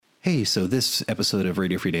Hey, so this episode of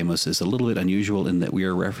Radio Free Demos is a little bit unusual in that we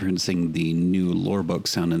are referencing the new lore book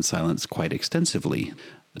Sound and Silence quite extensively.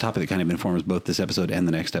 The topic that kind of informs both this episode and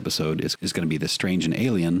the next episode is going to be the strange and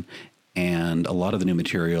alien, and a lot of the new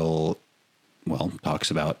material,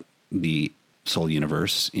 talks about the Soul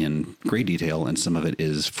universe in great detail, and some of it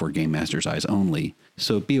is for Game Master's eyes only.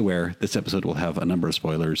 So be aware, this episode will have a number of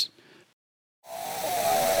spoilers.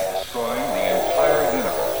 Destroying the entire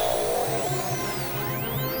universe.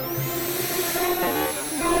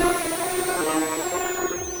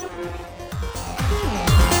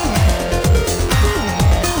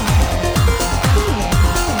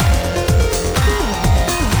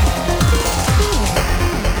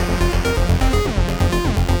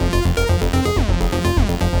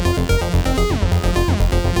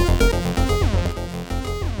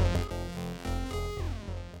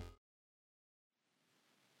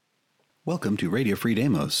 Welcome to Radio Free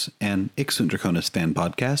Demos, an Ixun Draconis fan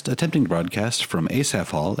podcast attempting to broadcast from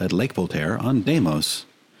Asaph Hall at Lake Voltaire on Deimos.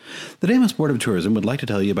 The Deimos Board of Tourism would like to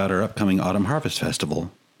tell you about our upcoming Autumn Harvest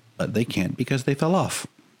Festival, but they can't because they fell off.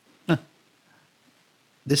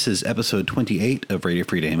 This is episode 28 of Radio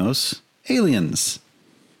Free Demos, Aliens.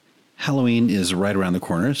 Halloween is right around the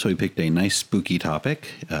corner, so we picked a nice spooky topic.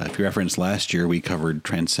 If you referenced last year, we covered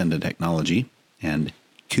transcendent technology and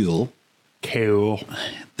cool.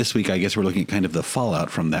 This week, I guess we're looking at kind of the fallout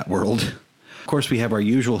from that world. Of course, we have our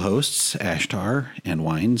usual hosts, Ashtar and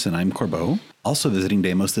Wines, and I'm Corbeau. Also visiting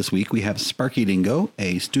Deimos this week, we have Sparky Dingo,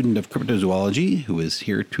 a student of cryptozoology, who is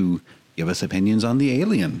here to give us opinions on the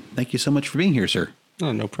alien. Thank you so much for being here, sir.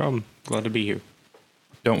 Oh, no problem. Glad to be here.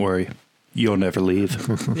 Don't worry. You'll never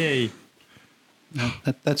leave. Yay. No,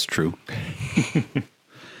 that's true.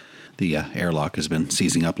 The airlock has been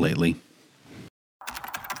seizing up lately.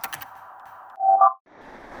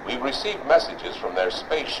 We've received messages from their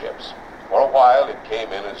spaceships. For a while, it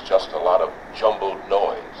came in as just a lot of jumbled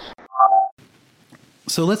noise.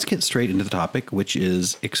 So let's get straight into the topic, which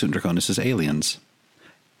is Ixun Draconis' aliens.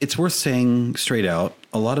 It's worth saying straight out,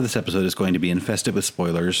 a lot of this episode is going to be infested with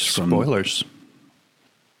spoilers.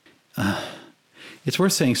 It's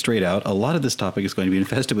worth saying straight out, a lot of this topic is going to be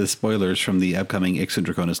infested with spoilers from the upcoming Ixun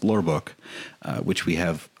Draconis lore book, which we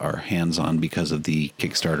have our hands on because of the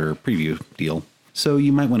Kickstarter preview deal. So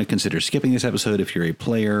you might want to consider skipping this episode if you're a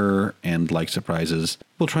player and like surprises.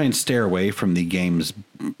 We'll try and stare away from the game's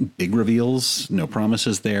big reveals, no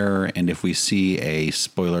promises there, and if we see a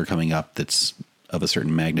spoiler coming up that's of a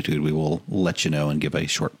certain magnitude, we will let you know and give a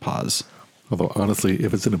short pause. Although, honestly,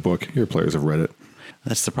 if it's in a book, your players have read it.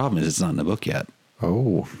 That's the problem, is it's not in a book yet.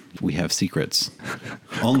 Oh. We have secrets.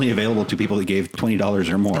 Only available to people that gave $20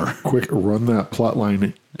 or more. Quick, run that plot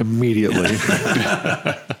line immediately.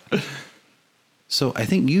 So I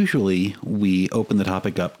think usually we open the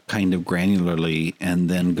topic up kind of granularly and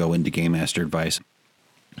then go into Game Master advice.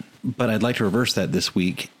 But I'd like to reverse that this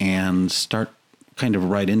week and start kind of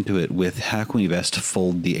right into it with how can we best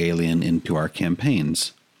fold the alien into our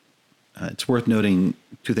campaigns. It's worth noting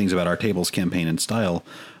two things about our tables campaign and style.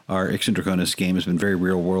 Our Ixun Draconis game has been very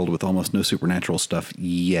real world with almost no supernatural stuff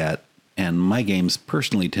yet. And my games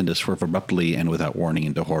personally tend to swerve abruptly and without warning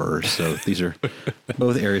into horror. So these are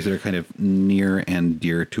both areas that are kind of near and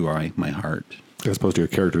dear to my heart. As opposed to your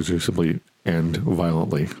characters who simply end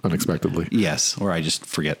violently, unexpectedly. Yes, or I just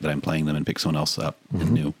forget that I'm playing them and pick someone else up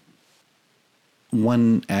and new.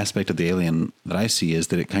 One aspect of the alien that I see is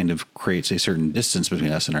that it kind of creates a certain distance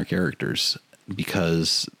between us and our characters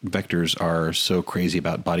because vectors are so crazy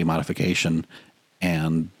about body modification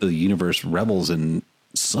and the universe revels in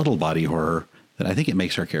subtle body horror that I think it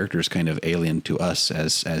makes our characters kind of alien to us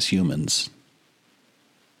as humans.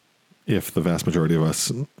 If the vast majority of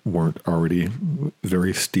us weren't already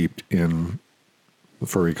very steeped in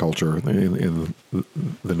furry culture, in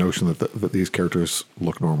the notion that these characters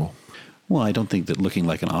look normal. Well, I don't think that looking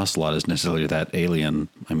like an ocelot is necessarily that alien.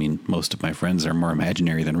 I mean, most of my friends are more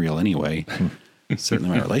imaginary than real anyway.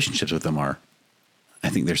 Certainly my relationships with them are. I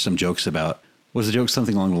think there's some jokes about, was the joke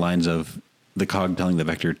something along the lines of the cog telling the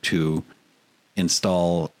vector to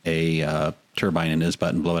install a turbine in his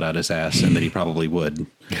butt and blow it out his ass, and that he probably would.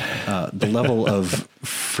 The level of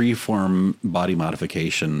freeform body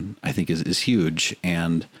modification, I think, is huge,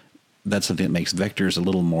 and that's something that makes vectors a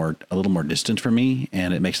little more distant for me,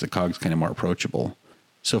 and it makes the cogs kind of more approachable.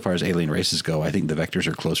 So far as alien races go, I think the vectors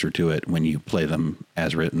are closer to it when you play them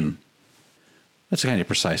as written. That's a kind of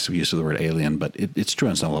precise use of the word alien, but it's true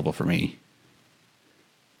on some level for me.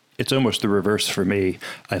 It's almost the reverse for me.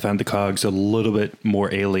 I found the cogs a little bit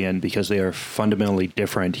more alien because they are fundamentally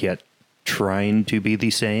different, yet trying to be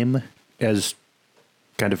the same as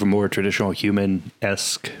kind of a more traditional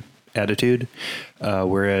human-esque attitude,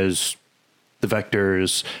 whereas the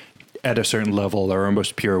Vectors, at a certain level, are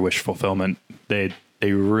almost pure wish fulfillment. They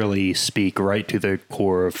really speak right to the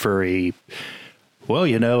core of furry. Well,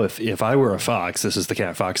 if I were a fox, this is the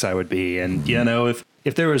cat fox I would be. And,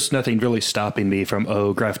 if there was nothing really stopping me from,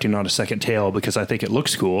 grafting on a second tail because I think it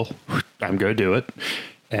looks cool, I'm going to do it.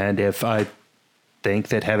 And if I think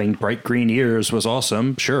that having bright green ears was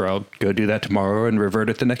awesome, sure, I'll go do that tomorrow and revert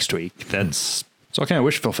it the next week. It's all kind of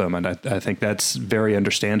wish fulfillment. I think that's very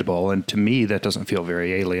understandable. And to me, that doesn't feel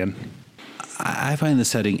very alien. I find the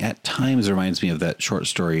setting at times reminds me of that short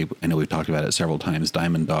story. I know we've talked about it several times,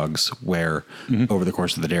 Diamond Dogs, where over the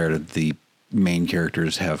course of the narrative, the main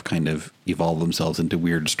characters have kind of evolved themselves into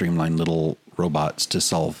weird, streamlined little robots to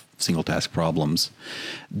solve single task problems.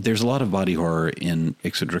 There's a lot of body horror in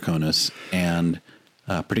Ixodraconis, and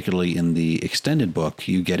particularly in the extended book,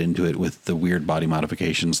 you get into it with the weird body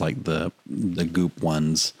modifications like the goop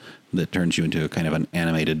ones that turns you into a kind of an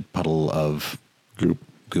animated puddle of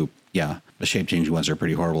goop. Yeah. The shape-changing ones are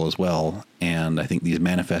pretty horrible as well. And I think these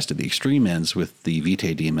manifest at the extreme ends with the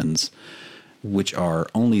Vitae demons, which are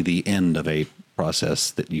only the end of a process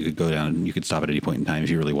that you could go down and you could stop at any point in time if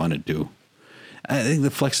you really wanted to. I think the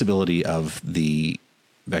flexibility of the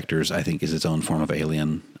Vectors, I think, is its own form of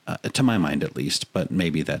alien, to my mind at least, but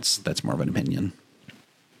maybe that's more of an opinion.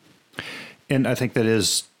 And I think that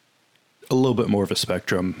is a little bit more of a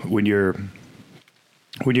spectrum when you're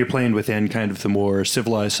playing within kind of the more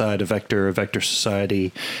civilized side of Vector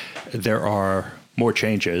society. There are more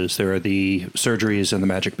changes. There are the surgeries and the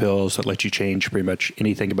magic pills that let you change pretty much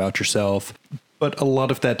anything about yourself. But a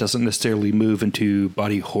lot of that doesn't necessarily move into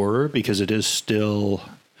body horror because it is still,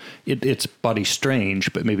 it's body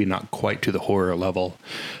strange, but maybe not quite to the horror level.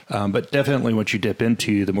 But definitely once you dip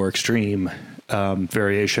into the more extreme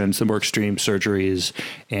variations, the more extreme surgeries,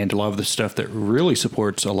 and a lot of the stuff that really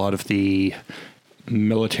supports a lot of the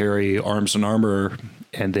military arms and armor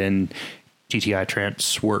and then TTI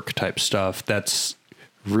trance work type stuff, that's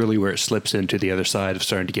really where it slips into the other side of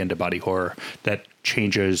starting to get into body horror. That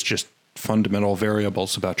changes just fundamental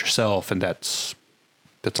variables about yourself, and that's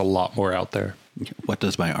a lot more out there. What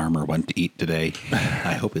does my armor want to eat today?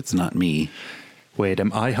 I hope it's not me. Wait,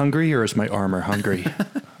 am I hungry or is my armor hungry?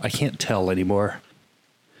 I can't tell anymore.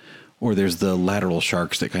 Or there's the lateral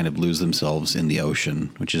sharks that kind of lose themselves in the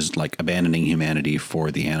ocean, which is like abandoning humanity for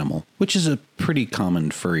the animal, which is a pretty common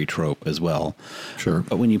furry trope as well. Sure.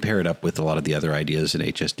 But when you pair it up with a lot of the other ideas in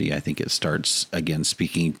HSD, I think it starts, again,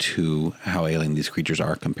 speaking to how alien these creatures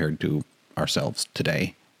are compared to ourselves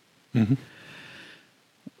today. Mm-hmm.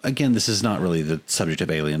 Again, this is not really the subject of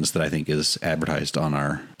aliens that I think is advertised on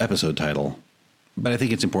our episode title, but I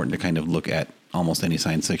think it's important to kind of look at almost any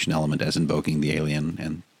science fiction element as invoking the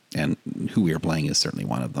alien, and who we are playing is certainly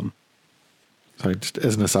one of them. Sorry, just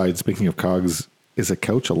as an aside, speaking of cogs, is a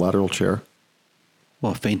couch a lateral chair?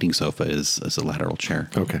 Well, a fainting sofa is a lateral chair.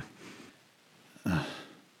 Okay.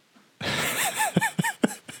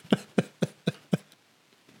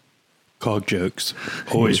 Cog jokes,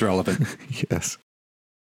 always relevant. Yes.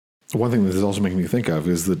 One thing that is also making me think of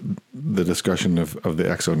is the discussion of the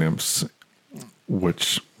exonymphs,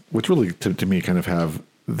 which really, to me, kind of have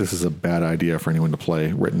this is a bad idea for anyone to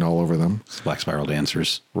play written all over them. It's Black Spiral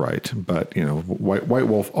Dancers. Right. But, White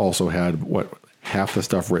Wolf also had half the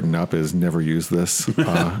stuff written up is never use this.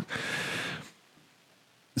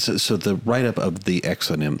 So the write-up of the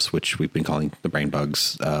exonymphs, which we've been calling the brain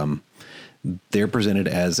bugs, they're presented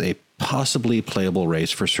as a possibly playable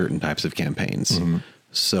race for certain types of campaigns. Mm-hmm.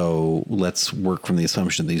 So let's work from the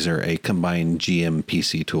assumption these are a combined GM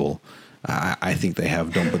PC tool. I think they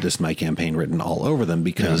have "Don't put this in my campaign" written all over them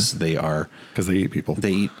because they eat people.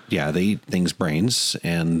 They eat things' brains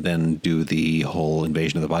and then do the whole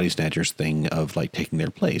invasion of the body snatchers thing of like taking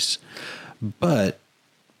their place. But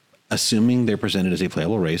assuming they're presented as a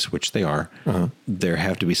playable race, which they are, there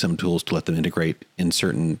have to be some tools to let them integrate in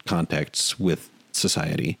certain contexts with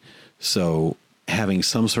society. So having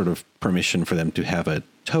some sort of permission for them to have a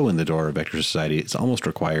toe in the door of Vector Society is almost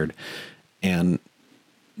required. And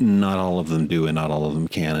not all of them do, and not all of them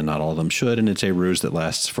can, and not all of them should. And it's a ruse that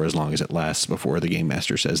lasts for as long as it lasts before the game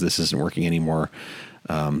master says this isn't working anymore.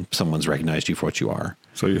 Someone's recognized you for what you are.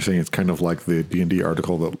 So you're saying it's kind of like the D&D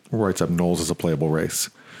article that writes up gnolls as a playable race.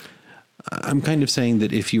 I'm kind of saying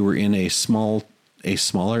that if you were in a smaller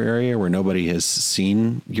area where nobody has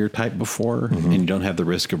seen your type before, and you don't have the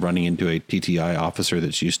risk of running into a TTI officer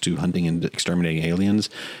that's used to hunting and exterminating aliens,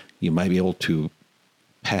 you might be able to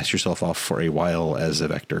pass yourself off for a while as a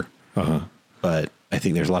Vector. But I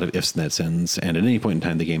think there's a lot of ifs and ends, and at any point in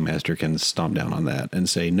time, the game master can stomp down on that and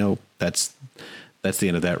say, no, that's the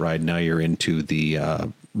end of that ride. Now you're into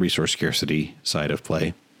the resource scarcity side of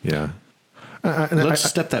play. Yeah. Let's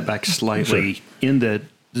step that back slightly. Sure. In that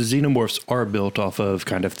the xenomorphs are built off of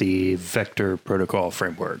kind of the vector protocol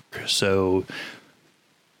framework. So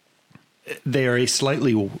they are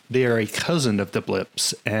a cousin of the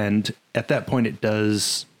blips. And at that point, it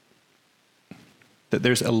does that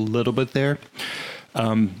there's a little bit there.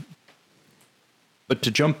 But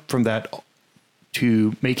to jump from that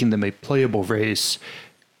to making them a playable race,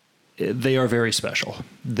 they are very special.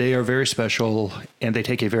 They are very special, and they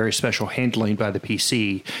take a very special handling by the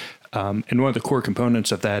PC. And one of the core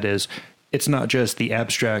components of that is it's not just the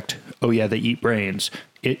abstract, oh yeah, they eat brains.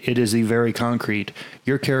 It is the very concrete.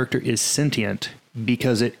 Your character is sentient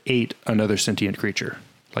because it ate another sentient creature.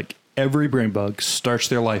 Like every brain bug starts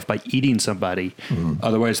their life by eating somebody. Mm-hmm.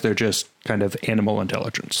 Otherwise, they're just kind of animal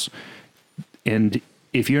intelligence. And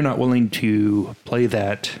if you're not willing to play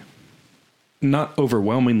that, not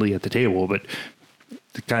overwhelmingly at the table, but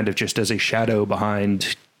kind of just as a shadow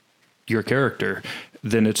behind your character,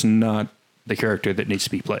 then it's not the character that needs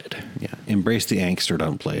to be played. Yeah. Embrace the angst or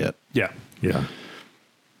don't play it. Yeah. Yeah.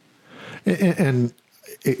 And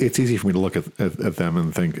it's easy for me to look at them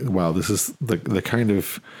and think, wow, this is the kind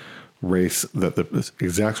of race that the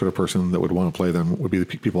exact sort of person that would want to play them would be the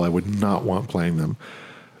people I would not want playing them.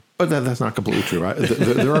 But that's not completely true.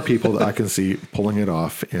 There are people that I can see pulling it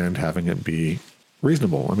off and having it be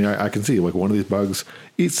reasonable. I mean, I can see like one of these bugs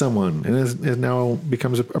eats someone and is now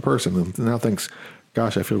becomes a person and now thinks,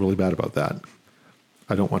 gosh, I feel really bad about that.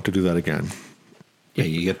 I don't want to do that again. Yeah,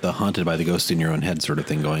 you get the haunted by the ghost in your own head sort of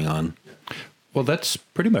thing going on. Well, that's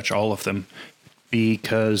pretty much all of them,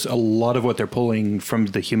 because a lot of what they're pulling from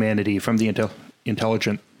the humanity, from the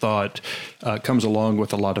intelligent thought, comes along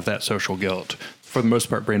with a lot of that social guilt. For the most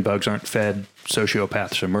part, brain bugs aren't fed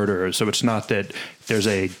sociopaths or murderers, so it's not that there's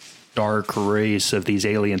a dark race of these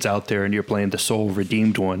aliens out there and you're playing the soul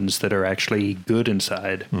redeemed ones that are actually good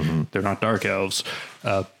inside. Mm-hmm. They're not dark elves.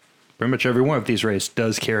 Pretty much every one of these races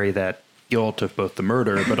does carry that guilt of both the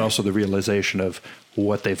murder, but also the realization of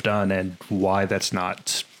what they've done and why that's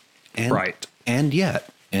not right. And yet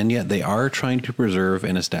they are trying to preserve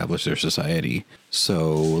and establish their society.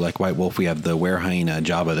 So like White Wolf, we have the Werehyena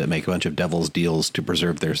Jabba that make a bunch of devil's deals to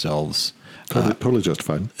preserve themselves. Totally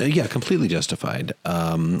justified. Yeah, completely justified.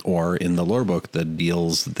 Or in the lore book, the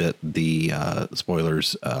deals that the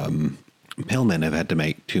spoilers, Pale Men have had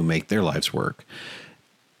to make their lives work.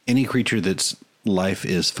 Any creature that's life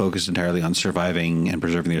is focused entirely on surviving and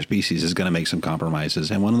preserving their species is going to make some compromises.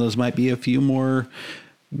 And one of those might be a few more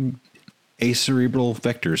acerebral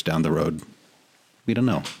vectors down the road. We don't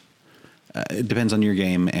know. It depends on your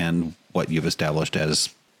game and what you've established as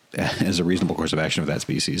a reasonable course of action of that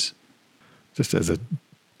species. Just as a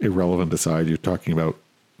irrelevant aside, you're talking about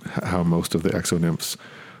how most of the exonymphs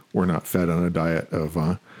were not fed on a diet of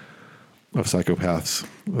psychopaths.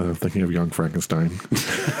 Thinking of Young Frankenstein.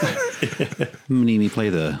 Mnimi, play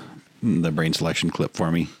the brain selection clip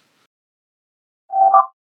for me.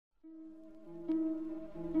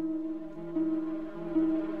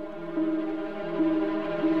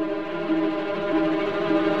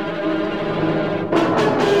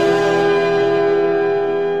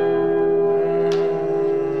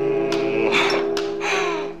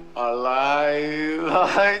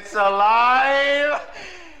 It's alive!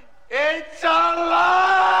 It's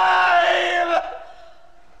alive!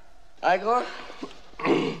 Igor?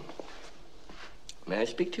 May I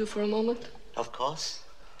speak to you for a moment? Of course.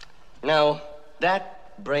 Now,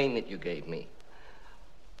 that brain that you gave me,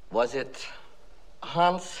 was it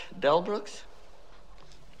Hans Delbrooks?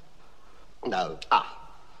 No. Ah,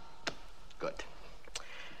 good.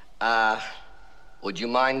 Would you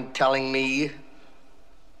mind telling me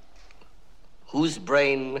whose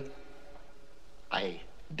brain I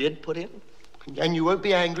did put in? And you won't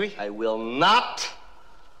be angry? I will not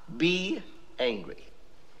be angry.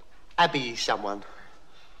 Abby someone.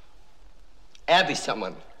 Abby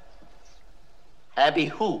someone. Abby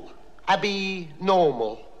who? Abby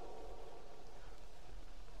Normal.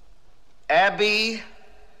 Abby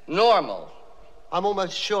Normal. I'm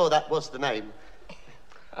almost sure that was the name.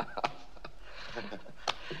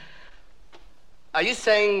 Are you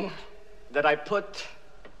saying that I put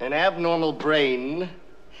an abnormal brain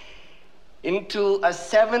into a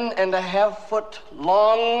 7.5-foot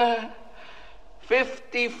long,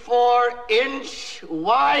 54-inch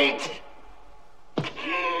wide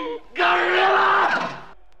gorilla?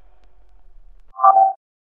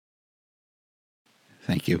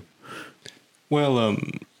 Thank you. Well,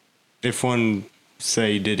 if one,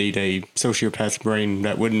 say, did eat a sociopath's brain,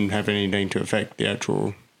 that wouldn't have anything to affect the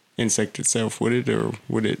actual insect itself, would it? Or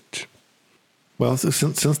would it? Well,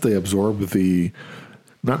 since they absorb the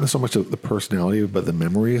not so much the personality, but the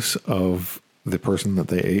memories of the person that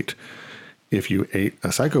they ate. If you ate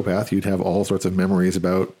a psychopath, you'd have all sorts of memories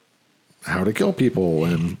about how to kill people,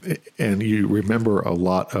 and you remember a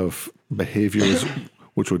lot of behaviors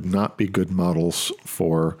which would not be good models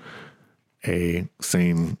for a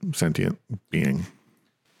sane, sentient being.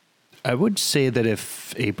 I would say that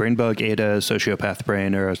if a brain bug ate a sociopath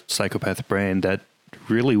brain or a psychopath brain, that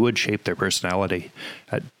really would shape their personality.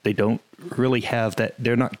 They don't really have that.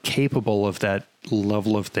 They're not capable of that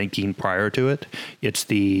level of thinking prior to it. It's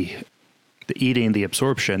the eating, the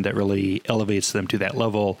absorption that really elevates them to that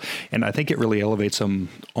level. And I think it really elevates them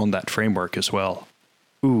on that framework as well.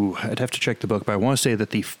 Ooh, I'd have to check the book, but I want to say that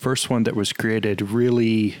the first one that was created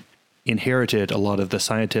really inherited a lot of the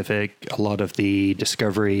scientific, a lot of the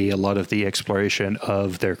discovery, a lot of the exploration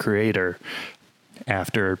of their creator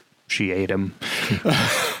after she ate him.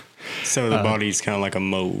 So the body's kind of like a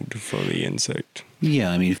mold for the insect.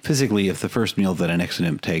 Yeah, I mean, physically, if the first meal that an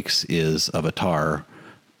exonymph takes is of a tar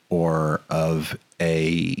or of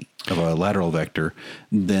a lateral vector,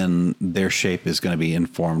 then their shape is going to be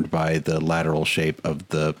informed by the lateral shape of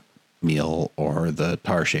the meal or the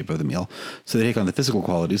tar shape of the meal. So they take on the physical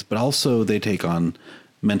qualities, but also they take on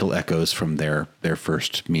mental echoes from their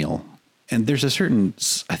first meal. And I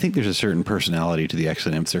think there's a certain personality to the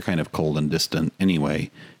exonymphs. They're kind of cold and distant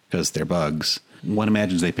anyway, because they're bugs. One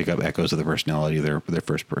imagines they pick up echoes of the personality of their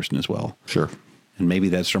first person as well. Sure. And maybe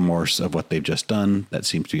that's remorse of what they've just done. That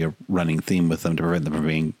seems to be a running theme with them to prevent them from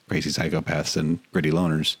being crazy psychopaths and gritty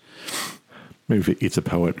loners. Maybe if it eats a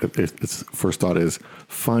poet, its first thought is,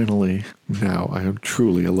 finally, now I am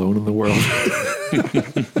truly alone in the world.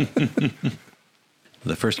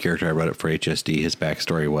 The first character I wrote up for HSD, his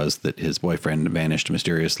backstory was that his boyfriend vanished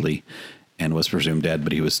mysteriously and was presumed dead,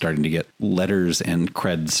 but he was starting to get letters and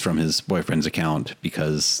creds from his boyfriend's account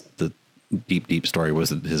because the deep story was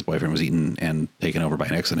that his boyfriend was eaten and taken over by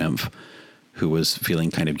an exonymph who was feeling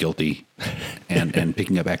kind of guilty and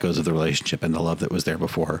picking up echoes of the relationship and the love that was there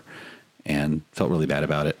before and felt really bad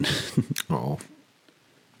about it. Oh,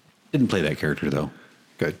 Didn't play that character, though.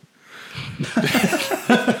 good.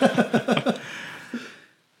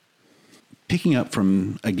 Picking up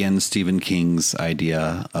from, again, Stephen King's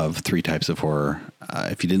idea of 3 types of horror,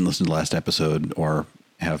 if you didn't listen to the last episode or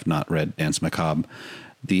have not read Danse Macabre,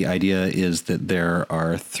 the idea is that there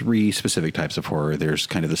are 3 specific types of horror. There's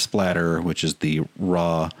kind of the splatter, which is the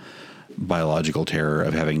raw biological terror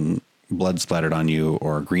of having blood splattered on you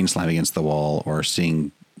or green slime against the wall or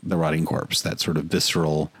seeing the rotting corpse, that sort of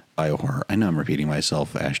visceral bio-horror. I know I'm repeating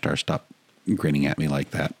myself. Ashtar, stop grinning at me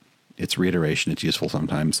like that. It's reiteration. It's useful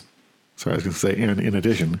sometimes. So I was going to say, and in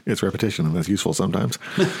addition, it's repetition, and that's useful sometimes.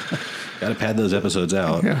 Got to pad those episodes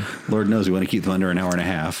out. Yeah. Lord knows we want to keep them under an hour and a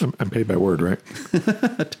half. I'm paid by word, right?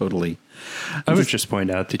 Totally. I would just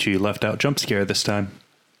point out that you left out jump scare this time.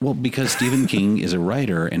 Well, because Stephen King is a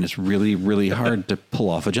writer, and it's really, really hard to pull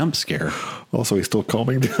off a jump scare. Also, he's still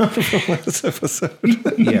calming down from last episode.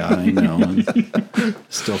 Yeah, I know. I'm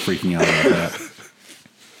still freaking out about that.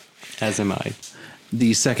 As am I.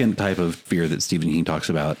 The second type of fear that Stephen King talks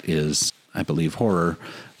about is, I believe, horror,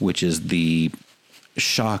 which is the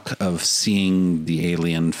shock of seeing the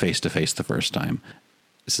alien face to face the first time.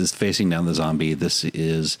 This is facing down the zombie. This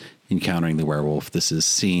is encountering the werewolf. This is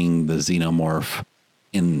seeing the xenomorph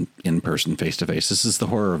in person, face to face. This is the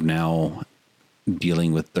horror of now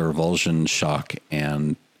dealing with the revulsion, shock,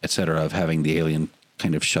 and etc. of having the alien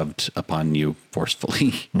kind of shoved upon you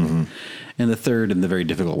forcefully. Mm-hmm. And the third and the very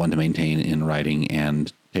difficult one to maintain in writing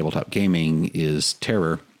and tabletop gaming is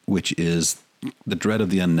terror, which is the dread of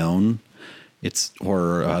the unknown. It's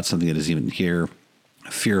horror about something that isn't even here,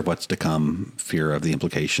 fear of what's to come, fear of the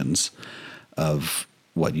implications of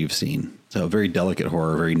what you've seen. So very delicate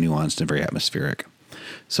horror, very nuanced and very atmospheric.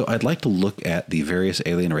 So I'd like to look at the various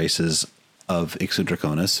alien races of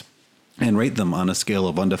Ixodraconis and rate them on a scale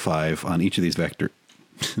of 1 to 5 on each of these vectors.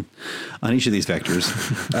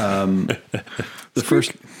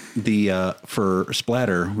 For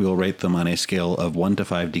splatter, we will rate them on a scale of 1 to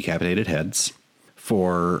 5 decapitated heads.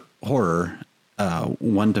 For horror,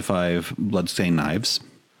 1 to 5 bloodstained knives.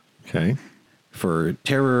 Okay. For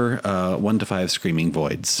terror, 1 to 5 screaming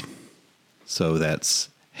voids. So that's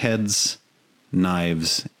heads,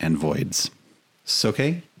 knives, and voids. So,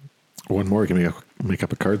 okay? One more, give me make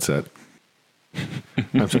up a card set.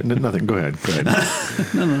 I'm sorry, nothing. Go ahead.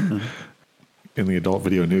 No. In the adult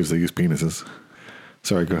video news, they use penises.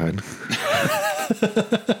 Sorry, go ahead.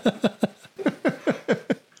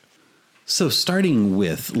 So starting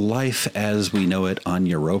with life as we know it on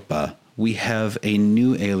Europa, we have a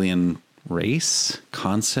new alien race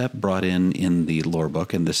concept brought in the lore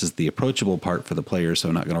book, and this is the approachable part for the players, so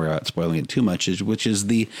I'm not going to worry about spoiling it too much, which is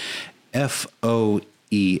the FOEA,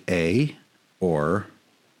 or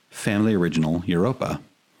Family Original Europa.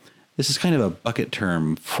 This is kind of a bucket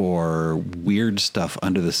term for weird stuff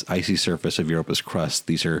under this icy surface of Europa's crust.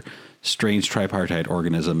 These are strange tripartite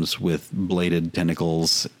organisms with bladed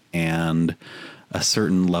tentacles and a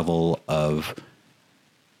certain level of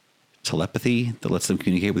telepathy that lets them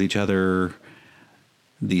communicate with each other,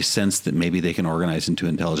 the sense that maybe they can organize into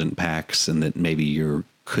intelligent packs and that maybe you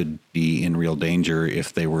could be in real danger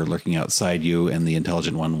if they were lurking outside you and the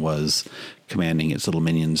intelligent one was commanding its little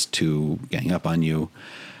minions to gang up on you,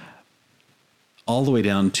 all the way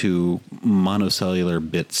down to monocellular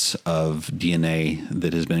bits of DNA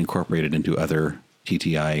that has been incorporated into other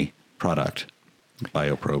TTI product,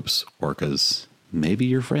 bioprobes, orcas, maybe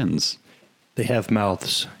your friends. They have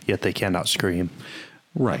mouths, yet they cannot scream.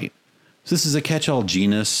 Right. So this is a catch-all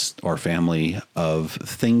genus or family of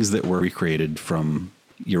things that were recreated from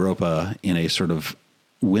Europa in a sort of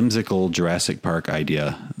whimsical Jurassic Park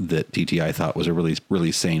idea that TTI thought was a really,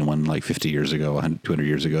 really sane one like 50 years ago, 200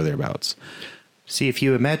 years ago, thereabouts. See, if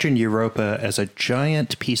you imagine Europa as a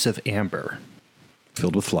giant piece of amber.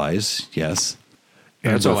 Filled with flies, yes.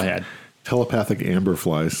 That's all I had. Telepathic amber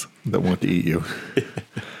flies that want to eat you.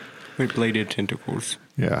 With bladed tentacles.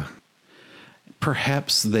 Yeah.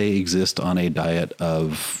 Perhaps they exist on a diet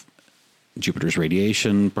of Jupiter's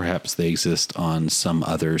radiation. Perhaps they exist on some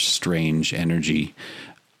other strange energy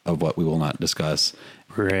of what we will not discuss.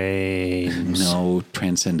 Brains. No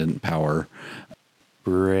transcendent power.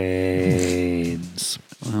 Brains.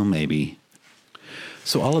 Well, maybe.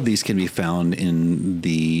 So all of these can be found in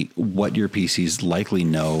the what your PCs likely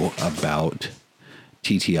know about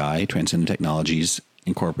TTI, Transcendent Technologies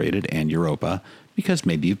Incorporated, and Europa, because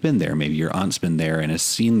maybe you've been there. Maybe your aunt's been there and has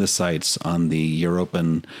seen the sites on the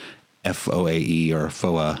European FOAE or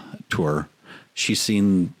FOA tour. She's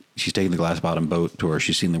taken the glass bottom boat tour.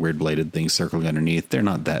 She's seen the weird bladed things circling underneath. They're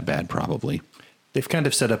not that bad, probably. They've kind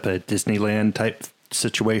of set up a Disneyland type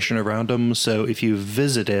situation around them. So if you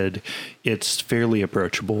visited, it's fairly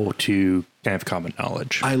approachable to kind of common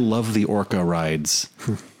knowledge. I love the orca rides.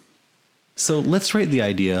 So let's rate the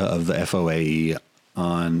idea of the FOAE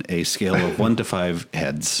on a scale of 1 to 5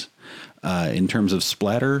 heads. In terms of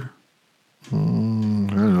splatter, I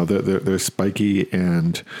don't know. They're spiky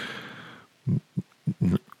and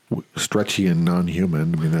stretchy and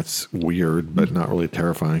non-human. I mean, that's weird, but not really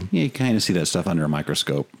terrifying. you kind of see that stuff under a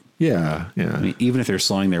microscope. Yeah, yeah. I mean, even if they're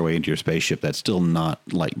slowing their way into your spaceship, that's still not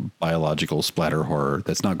like biological splatter horror.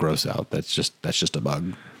 That's not gross out. That's just a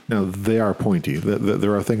bug. Now, they are pointy.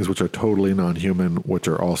 There are things which are totally non-human, which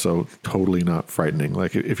are also totally not frightening.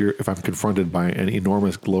 Like if I'm confronted by an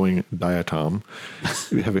enormous glowing diatom,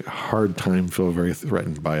 you have a hard time feel very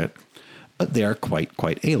threatened by it. But they are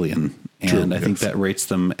quite alien. And True, I think yes. that rates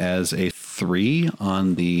them as a 3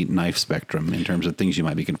 on the knife spectrum in terms of things you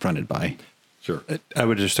might be confronted by. Sure. I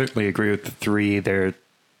would certainly agree with the 3. They're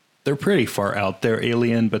pretty far out. They're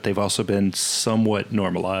alien, but they've also been somewhat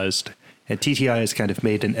normalized. And TTI has kind of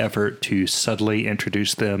made an effort to subtly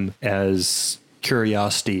introduce them as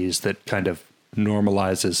curiosities that kind of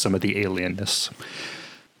normalizes some of the alienness.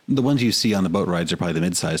 The ones you see on the boat rides are probably the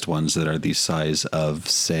mid-sized ones that are the size of,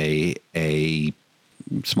 say, a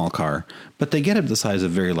small car, but they get up to the size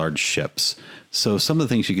of very large ships. So some of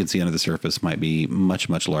the things you can see under the surface might be much,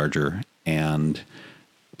 much larger and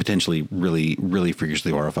potentially really, really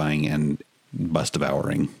freakishly horrifying and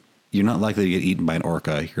bust-devouring. You're not likely to get eaten by an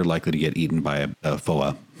orca. You're likely to get eaten by a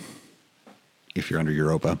FOA if you're under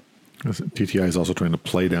Europa. TTI is also trying to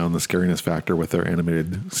play down the scariness factor with their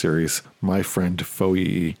animated series, My Friend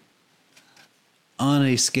Foe. On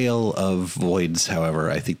a scale of voids, however,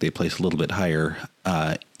 I think they place a little bit higher,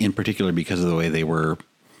 in particular because of the way they were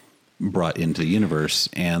brought into the universe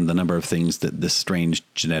and the number of things that this strange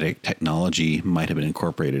genetic technology might have been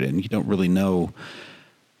incorporated in. You don't really know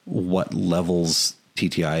what levels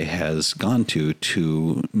TTI has gone to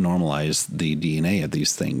normalize the DNA of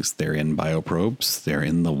these things. They're in bioprobes. They're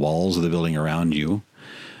in the walls of the building around you.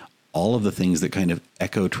 All of the things that kind of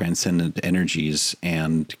echo transcendent energies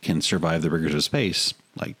and can survive the rigors of space,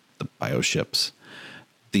 like the bioships,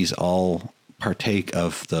 these all partake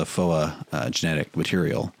of the FOA genetic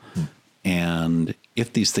material. And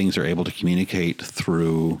if these things are able to communicate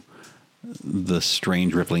through the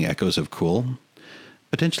strange rippling echoes of cool,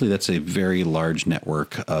 potentially that's a very large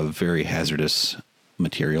network of very hazardous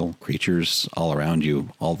material, creatures all around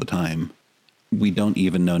you all the time. We don't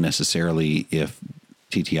even know necessarily if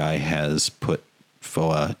TTI has put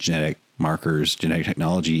FOA genetic markers, genetic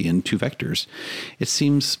technology into vectors. It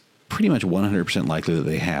seems pretty much 100% likely that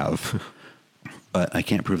they have, but I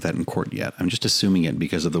can't prove that in court yet. I'm just assuming it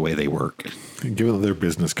because of the way they work. Given that their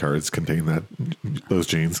business cards contain those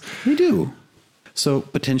genes. They do. So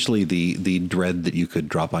potentially the dread that you could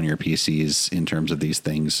drop on your PCs in terms of these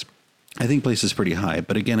things, I think places pretty high.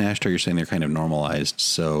 But again, Ashtar, you're saying they're kind of normalized.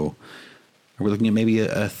 So are we looking at maybe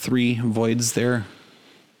a 3 voids there?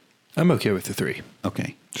 I'm okay with the 3.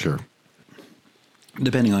 Okay. Sure.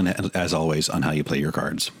 Depending on, as always, on how you play your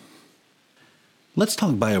cards. Let's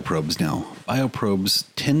talk bioprobes now. Bioprobes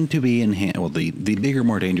tend to be enhanced. Well, the bigger,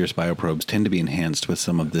 more dangerous bioprobes tend to be enhanced with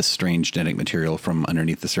some of this strange genetic material from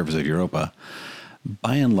underneath the surface of Europa.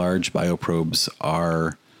 By and large, bioprobes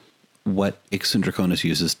are what Ixon Draconis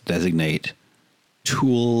uses to designate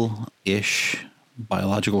tool-ish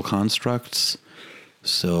biological constructs.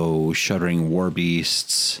 So shuddering war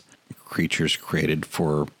beasts, creatures created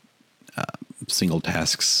for single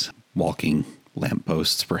tasks, walking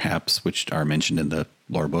lampposts, perhaps, which are mentioned in the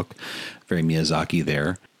lore book. Very Miyazaki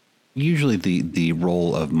there. Usually the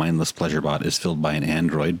role of mindless pleasure bot is filled by an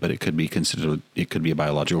android, but it could be a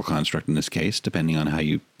biological construct in this case, depending on how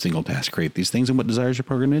you single task create these things and what desires are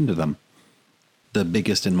programmed into them. The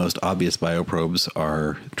biggest and most obvious bioprobes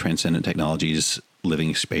are Transcendent Technologies'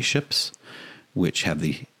 living spaceships, which have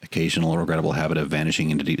the occasional regrettable habit of vanishing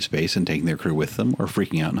into deep space and taking their crew with them, or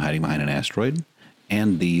freaking out and hiding behind an asteroid.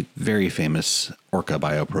 And the very famous Orca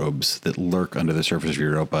bioprobes that lurk under the surface of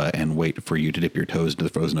Europa and wait for you to dip your toes into the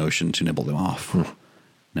frozen ocean to nibble them off.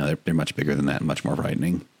 No, they're much bigger than that and much more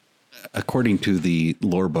frightening. According to the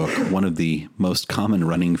lore book, one of the most common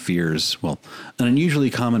running fears, well, an unusually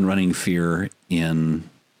common running fear in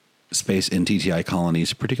space in TTI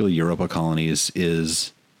colonies, particularly Europa colonies,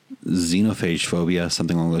 is xenophage phobia,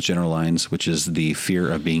 something along those general lines, which is the fear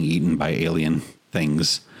of being eaten by alien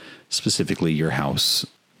things, specifically your house.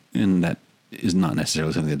 And that is not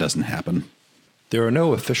necessarily something that doesn't happen. There are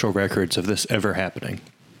no official records of this ever happening.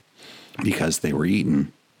 Because they were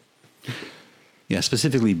eaten. Yeah,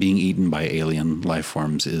 specifically being eaten by alien life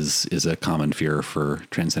forms is a common fear for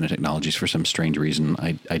Transcendent Technologies for some strange reason.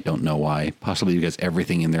 I don't know why. Possibly because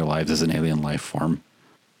everything in their lives is an alien life form.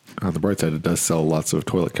 On the bright side, it does sell lots of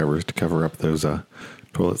toilet covers to cover up those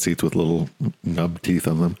toilet seats with little nub teeth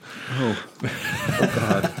on them. Oh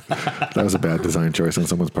God. That was a bad design choice on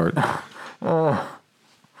someone's part. I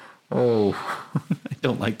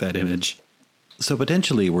don't like that image. So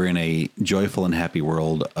potentially we're in a joyful and happy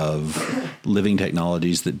world of living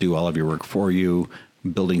technologies that do all of your work for you,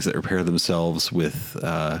 buildings that repair themselves with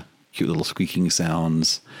cute little squeaking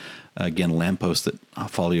sounds, again, lampposts that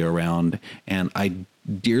follow you around. And I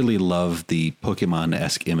dearly love the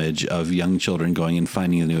Pokemon-esque image of young children going and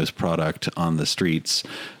finding the newest product on the streets,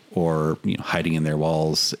 or hiding in their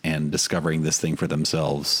walls and discovering this thing for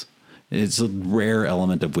themselves. It's a rare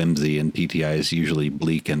element of whimsy, and TTI is usually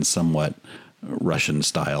bleak and somewhat Russian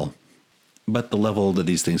style. But the level that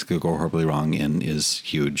these things could go horribly wrong in is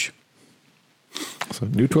huge. So,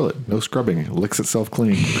 new toilet, no scrubbing, it licks itself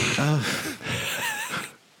clean.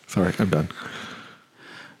 Sorry, I'm done.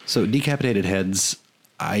 So decapitated heads,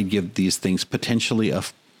 I give these things potentially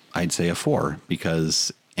I'd say a 4,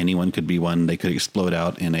 because anyone could be one. They could explode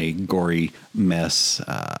out in a gory mess.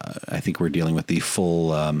 I think we're dealing with the full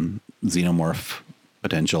xenomorph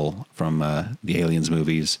potential from the Aliens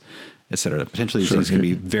movies, etc. Potentially these things can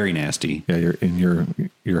be very nasty. Yeah,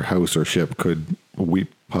 your house or ship could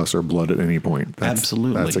weep pus or blood at any point.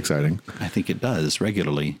 Absolutely. That's exciting. I think it does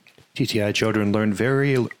regularly. TTI children learn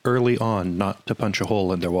very early on not to punch a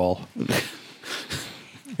hole in their wall.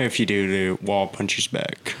 If you do, the wall punches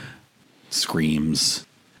back. Screams.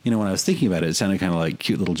 When I was thinking about it, it sounded kind of like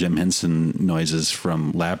cute little Jim Henson noises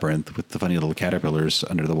from Labyrinth with the funny little caterpillars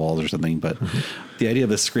under the walls or something. But the idea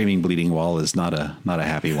of a screaming, bleeding wall is not a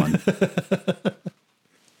happy one.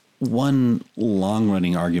 One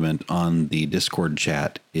long-running argument on the Discord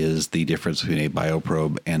chat is the difference between a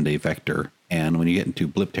bioprobe and a vector. And when you get into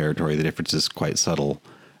blip territory, the difference is quite subtle.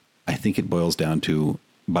 I think it boils down to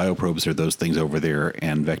bioprobes are those things over there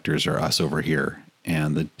and vectors are us over here.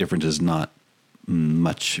 And the difference is not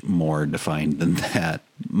much more defined than that.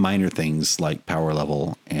 Minor things like power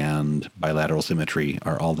level and bilateral symmetry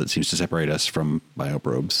are all that seems to separate us from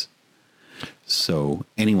bioprobes. So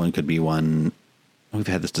anyone could be one. We've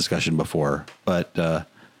had this discussion before, but I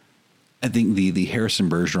think the Harrison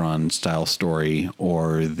Bergeron style story,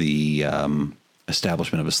 or the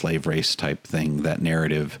establishment of a slave race type thing, that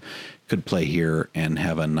narrative could play here and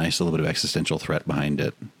have a nice little bit of existential threat behind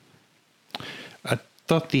it. I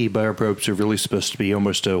thought the bioprobes are really supposed to be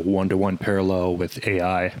almost a one-to-one parallel with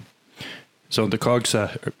AI. So on the COG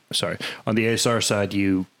side, on the ASR side,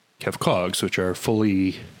 you have COGs, which are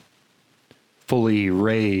fully fully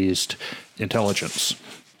raised intelligence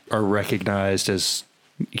are recognized as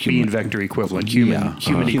being vector equivalent, human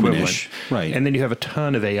equivalent. Humanish, right. And then you have a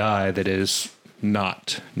ton of AI that is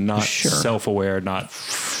not Sure. self-aware,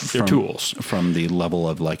 they're tools. From the level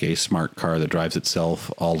of like a smart car that drives itself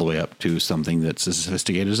all the way up to something that's as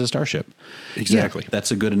sophisticated as a starship. Exactly. Yeah,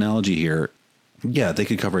 that's a good analogy here. Yeah, they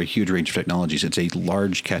could cover a huge range of technologies. It's a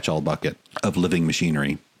large catch-all bucket of living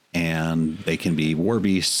machinery. And they can be war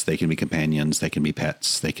beasts, they can be companions, they can be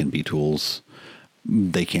pets, they can be tools.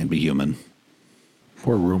 They can't be human.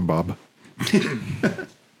 Poor Room Bob.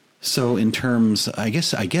 So in terms, I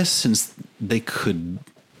guess since they could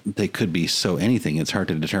be so anything, it's hard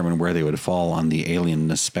to determine where they would fall on the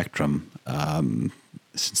alienness spectrum.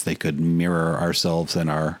 Since they could mirror ourselves and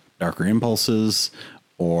our darker impulses,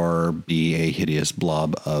 or be a hideous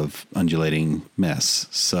blob of undulating mess.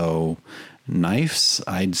 So knives,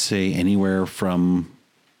 I'd say anywhere from,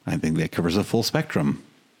 I think that covers a full spectrum.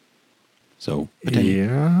 So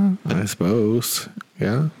Yeah, I suppose.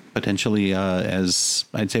 Yeah. potentially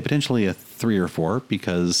potentially a 3 or 4,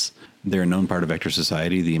 because they're a known part of Vector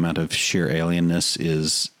Society. The amount of sheer alienness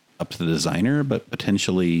is up to the designer, but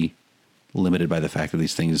potentially limited by the fact that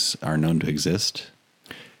these things are known to exist.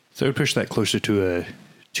 So I would push that closer to a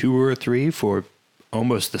 2 or a 3 for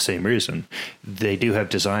almost the same reason. They do have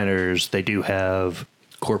designers, they do have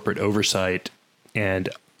corporate oversight, and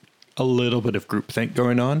a little bit of groupthink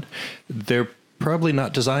going on. They're probably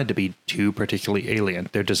not designed to be too particularly alien.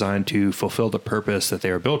 They're designed to fulfill the purpose that they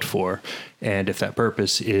are built for. And if that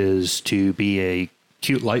purpose is to be a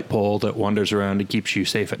cute light pole that wanders around and keeps you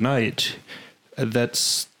safe at night,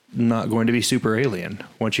 that's not going to be super alien.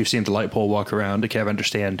 Once you've seen the light pole walk around to kind of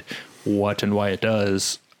understand what and why it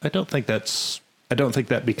does, I don't think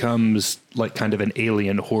that becomes like kind of an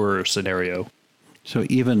alien horror scenario. So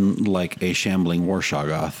even like a shambling war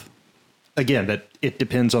Shoggoth. Again, that it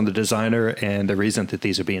depends on the designer and the reason that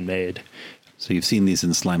these are being made. So you've seen these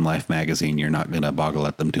in Slime Life magazine. You're not going to boggle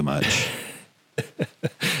at them too much.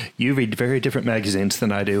 You read very different magazines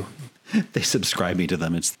than I do. They subscribe me to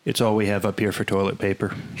them. It's all we have up here for toilet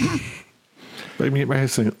paper. But I mean, it might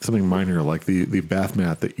have something minor like the bath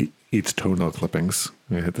mat that eats toenail clippings.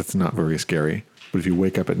 That's not very scary. But if you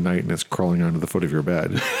wake up at night and it's crawling onto the foot of your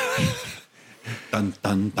bed. Dun,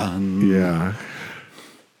 dun, dun. Yeah.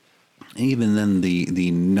 Even then,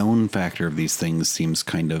 the known factor of these things seems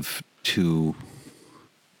kind of too...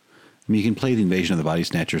 I mean, you can play the Invasion of the Body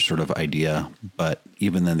Snatchers sort of idea, but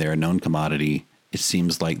even then they're a known commodity. It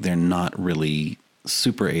seems like they're not really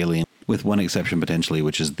super alien, with one exception potentially,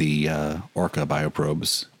 which is the Orca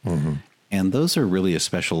bioprobes. Mm-hmm. And those are really a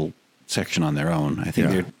special section on their own. I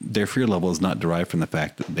think their fear level is not derived from the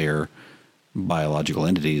fact that they're biological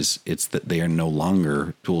entities. It's that they are no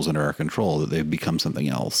longer tools under our control, that they've become something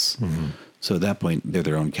else. Mm-hmm. So at that point, they're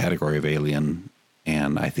their own category of alien,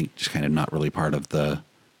 and I think just kind of not really part of the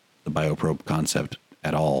bioprobe concept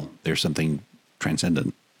at all. They're something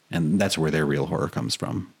transcendent, and that's where their real horror comes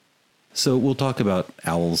from. So we'll talk about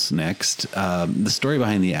owls next. The story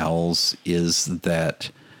behind the owls is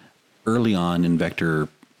that early on in Vector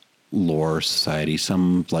lore society,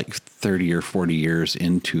 some like 30 or 40 years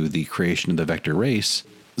into the creation of the Vector race,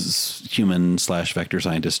 human/Vector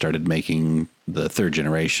scientists started making the 3rd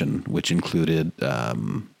generation, which included, I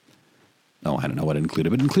don't know what it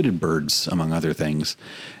included, but it included birds, among other things.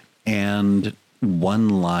 And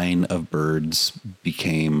one line of birds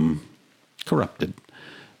became corrupted.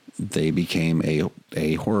 They became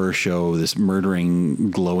a horror show, this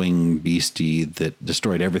murdering, glowing beastie that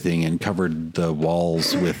destroyed everything and covered the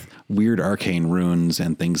walls with weird arcane runes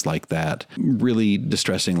and things like that. Really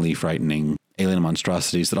distressingly frightening alien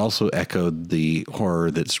monstrosities that also echoed the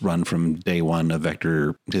horror that's run from day one of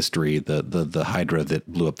Vector history, the Hydra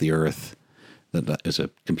that blew up the Earth. That is a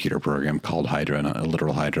computer program called Hydra, not a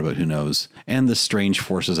literal Hydra, but who knows. And the strange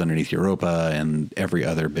forces underneath Europa and every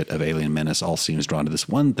other bit of alien menace all seems drawn to this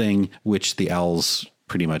one thing, which the owls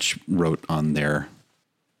pretty much wrote on their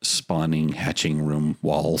spawning, hatching room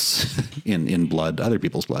walls in blood, other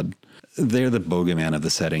people's blood. They're the bogeyman of the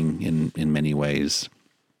setting in many ways.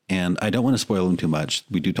 And I don't want to spoil them too much.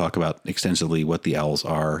 We do talk about extensively what the owls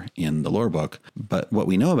are in the lore book, but what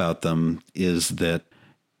we know about them is that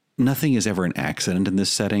nothing is ever an accident in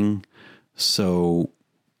this setting. So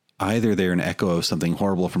either they're an echo of something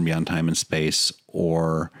horrible from beyond time and space,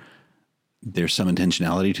 or there's some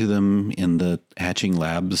intentionality to them in the hatching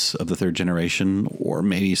labs of the 3rd generation, or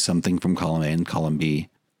maybe something from column A and column B.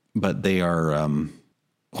 But they are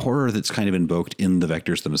horror that's kind of invoked in the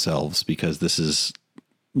Vectors themselves, because this is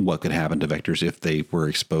what could happen to Vectors if they were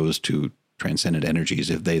exposed to transcendent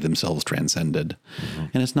energies, if they themselves transcended. Mm-hmm.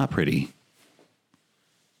 And it's not pretty.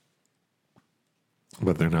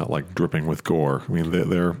 but they're not like dripping with gore. I mean,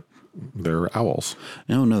 they're owls.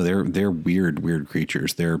 No, they're weird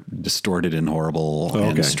creatures. They're distorted and horrible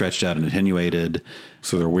and stretched out and attenuated.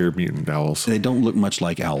 So they're weird mutant owls. They don't look much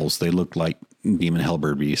like owls. They look like demon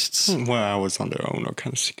hellbird beasts. Well, owls on their own are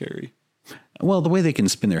kind of scary. Well, the way they can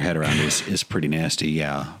spin their head around is pretty nasty,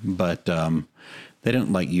 yeah. But they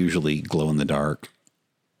don't like usually glow in the dark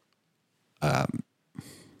and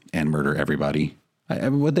murder everybody.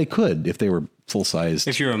 What they could if they were full sized.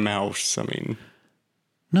 If you're a mouse, I mean.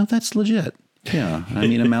 No, that's legit. Yeah. I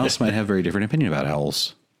mean, a mouse might have a very different opinion about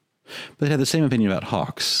owls, but they have the same opinion about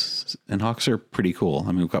hawks. And hawks are pretty cool.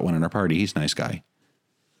 I mean, we've got one in our party. He's a nice guy.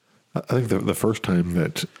 I think the first time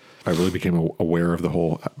that I really became aware of the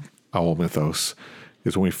whole owl mythos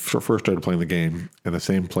is when we first started playing the game, and the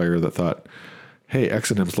same player that thought, hey,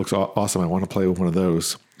 Exodus looks awesome, I want to play with one of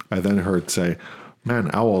those, I then heard say, man,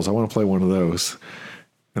 owls, I want to play one of those.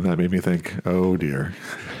 And that made me think, oh dear.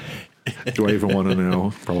 Do I even want to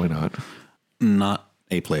know? Probably not. Not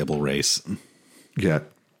a playable race. Yet.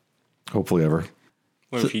 Hopefully ever.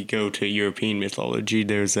 Well, if you go to European mythology,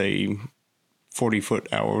 there's a 40-foot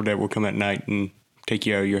owl that will come at night and take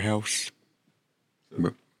you out of your house.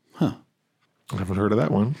 Huh. I haven't heard of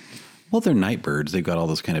that one. Well, they're night birds. They've got all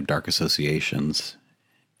those kind of dark associations.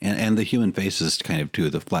 And the human faces kind of too,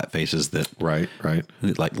 the flat faces that... Right.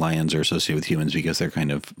 Like lions are associated with humans because they're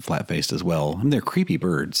kind of flat-faced as well. I mean, they're creepy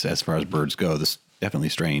birds as far as birds go. This is definitely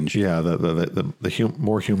strange. Yeah, the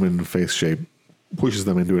more human face shape pushes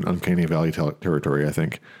them into an uncanny valley territory, I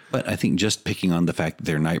think. But I think just picking on the fact that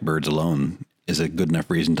they're night birds alone is a good enough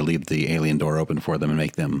reason to leave the alien door open for them and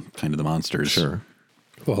make them kind of the monsters. Sure.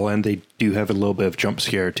 Well, and they do have a little bit of jump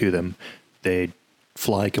scare to them. They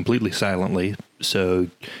fly completely silently, so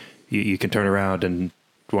you can turn around and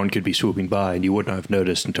one could be swooping by and you wouldn't have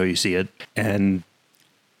noticed until you see it. And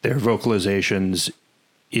their vocalizations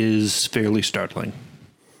is fairly startling.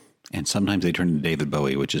 And sometimes they turn into David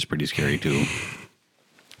Bowie, which is pretty scary too.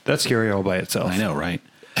 That's scary all by itself. I know, right?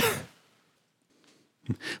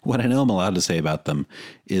 What I know I'm allowed to say about them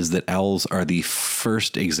is that owls are the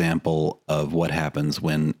first example of what happens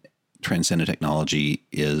when transcendent technology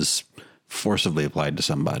is forcibly applied to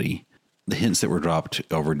somebody. The hints that were dropped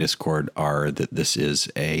over Discord are that this is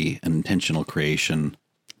an intentional creation.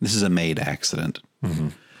 This is a made accident. Mm-hmm.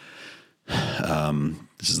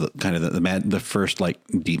 This is the first like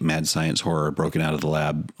deep mad science horror broken out of the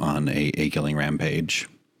lab on a killing rampage,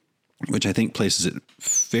 which I think places it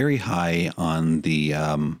very high on the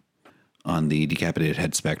decapitated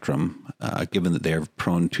head spectrum, given that they are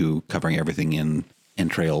prone to covering everything in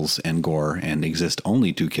entrails and gore and exist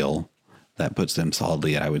only to kill. That puts them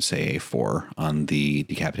solidly at, I would say, a 4 on the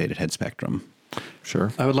decapitated head spectrum.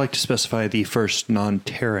 Sure. I would like to specify the first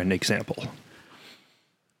non-Terran example.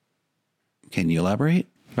 Can you elaborate?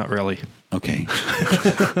 Not really. Okay.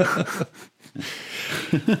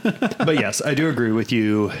 But yes, I do agree with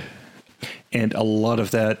you. And a lot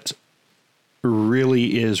of that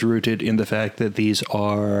really is rooted in the fact that these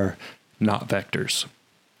are not vectors.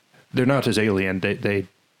 They're not as alien. They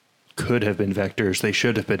could have been vectors. They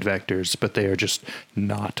should have been vectors, but they are just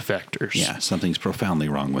not vectors. Yeah, something's profoundly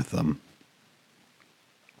wrong with them.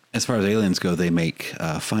 As far as aliens go, they make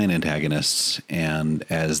fine antagonists, and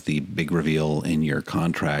as the big reveal in your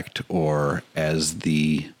contract, or as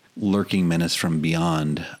the lurking menace from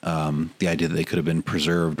beyond, the idea that they could have been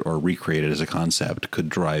preserved or recreated as a concept could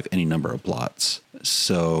drive any number of plots.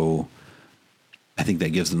 So I think that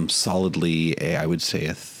gives them solidly I would say,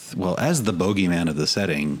 as the bogeyman of the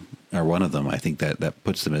setting, or one of them, I think that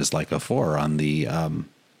puts them as like a 4 on the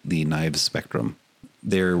knives spectrum.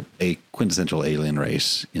 They're a quintessential alien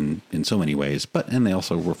race in so many ways, and they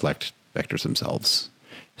also reflect vectors themselves.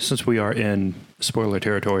 Since we are in spoiler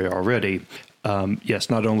territory already, yes,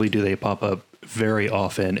 not only do they pop up very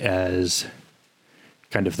often as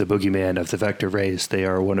kind of the boogeyman of the vector race, they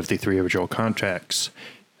are one of the 3 original contracts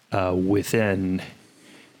within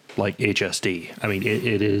like HSD. I mean,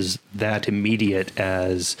 it is that immediate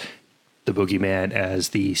as the boogeyman, as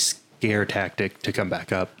the scare tactic to come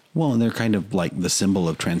back up. Well, and they're kind of like the symbol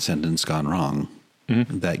of transcendence gone wrong.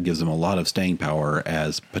 Mm-hmm. That gives them a lot of staying power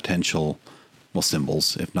as potential,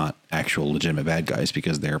 symbols, if not actual legitimate bad guys,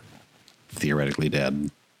 because they're theoretically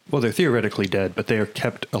dead. Well, they're theoretically dead, but they are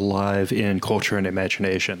kept alive in culture and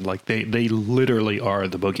imagination. Like they literally are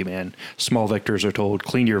the boogeyman. Small vectors are told,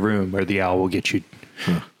 clean your room or the owl will get you.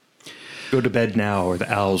 Go to bed now or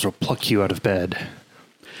the owls will pluck you out of bed.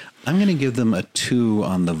 I'm going to give them a 2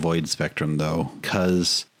 on the void spectrum, though,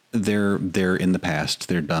 because they're in the past.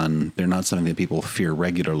 They're done. They're not something that people fear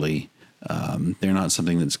regularly, They're not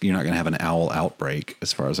something you're not going to have an owl outbreak,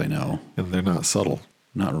 as far as I know. And they're not subtle.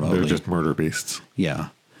 Not remotely. They're just murder beasts. Yeah.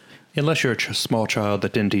 Unless you're a small child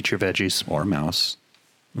that didn't eat your veggies. Or a mouse.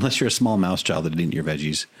 Unless you're a small mouse child that didn't eat your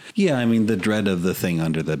veggies. Yeah, I mean, the dread of the thing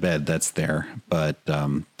under the bed, that's there. But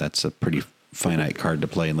that's a pretty finite card to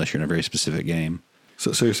play unless you're in a very specific game.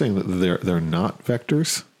 So you're saying that they're not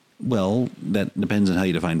vectors? Well, that depends on how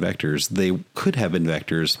you define vectors. They could have been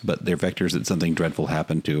vectors, but they're vectors that something dreadful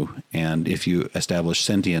happened to. And if you establish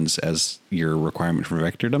sentience as your requirement for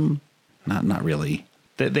vectordom, not really.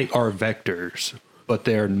 They are vectors, but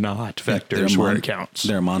they're not vectors where it counts.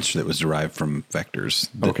 They're a monster that was derived from vectors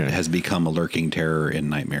that has become a lurking terror in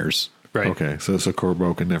nightmares. Right. Okay, so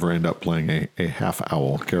Corbo can never end up playing a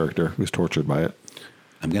half-owl character who's tortured by it.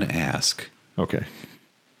 I'm going to ask. Okay.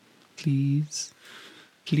 Please.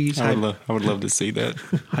 I would love to see that.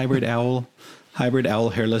 Hybrid owl,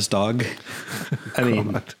 hairless dog. I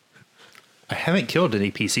mean, I haven't killed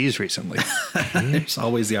any PCs recently. There's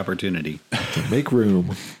always the opportunity. Make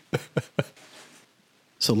room.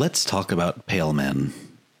 So let's talk about pale men,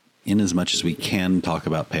 in as much as we can talk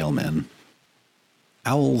about pale men.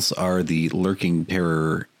 Owls are the lurking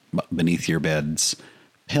terror beneath your beds.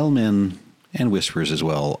 Pale men, and whispers as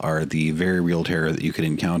well, are the very real terror that you could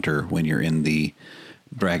encounter when you're in the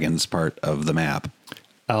dragons part of the map.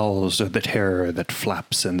 Owls are the terror that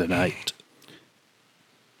flaps in the night.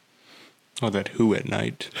 Oh, that Who at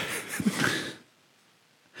Night.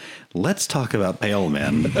 Let's talk about pale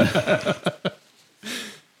men.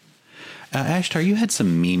 Ashtar, you had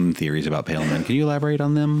some meme theories about pale men. Can you elaborate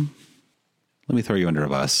on them? Let me throw you under a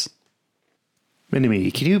bus.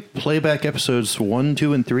 Minnie, can you play back episodes 1,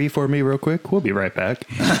 2, and 3 for me real quick? We'll be right back.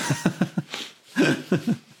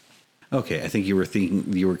 Okay, I think you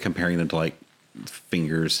were comparing them to like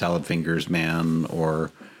Salad Fingers Man,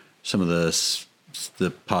 or some of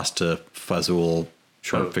the Pasta Fazul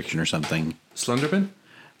short fiction or something. Slenderman?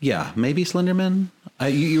 Yeah, maybe Slenderman.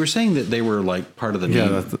 You were saying that they were like part of the meme.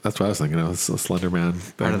 Yeah, that's what I was thinking. It's a Slender Man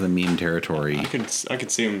thing. Part of the meme territory. I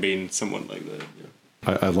could see him being someone like that.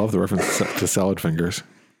 Yeah. I love the reference to Salad Fingers.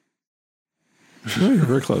 Oh, you're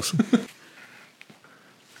very close.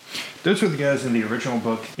 Those were the guys in the original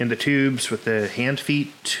book in the tubes with the hand feet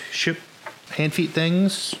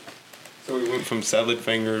things. So we went from Salad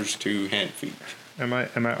Fingers to Hand Feet. Am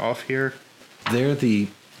I off here? They're the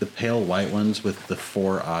pale white ones with the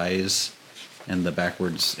 4 eyes and the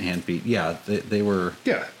backwards hand feet. Yeah, they were.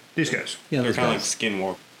 Yeah, these guys. Yeah, They're those kind of like guys.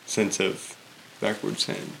 Skinwalker, sense of backwards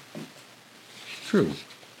hand. True.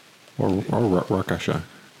 or Rakasha.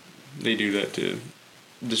 They do that to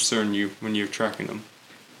discern you when you're tracking them.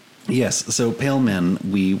 Yes, so Pale Men,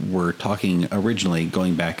 we were talking originally,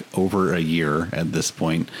 going back over a year at this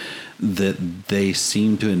point, that they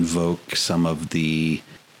seem to invoke some of the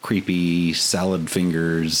creepy Salad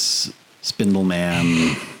Fingers, Spindle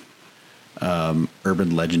Man, urban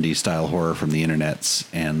legendy style horror from the internets,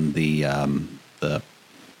 and the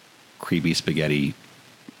creepy spaghetti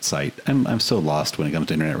site. I'm so lost when it comes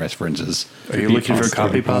to internet references. Are you looking for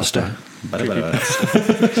copy pasta?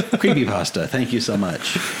 Creepy pasta. Thank you so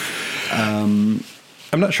much. I'm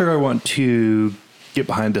not sure I want to get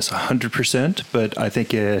behind this 100%, but I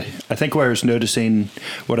think what I was noticing,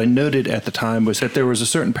 what I noted at the time was that there was a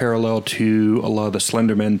certain parallel to a lot of the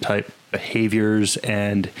Slenderman type behaviors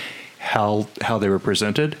and how they were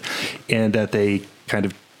presented, and that they kind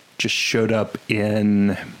of just showed up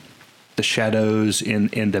in the shadows,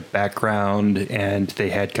 in the background, and they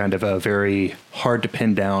had kind of a very hard to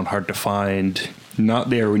pin down, hard to find, not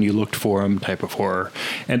there when you looked for them type of horror.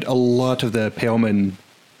 And a lot of the Paleman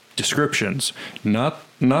descriptions, not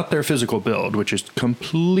their physical build, which is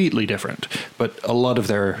completely different, but a lot of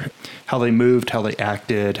their, how they moved, how they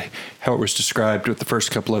acted, how it was described with the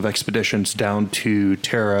first couple of expeditions down to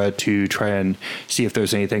Terra to try and see if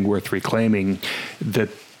there's anything worth reclaiming, that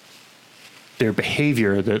their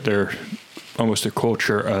behavior, that their almost their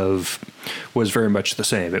culture of was very much the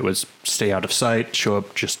same. It was stay out of sight, show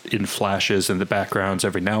up just in flashes in the backgrounds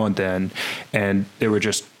every now and then, and they were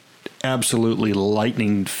just absolutely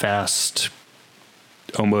lightning fast,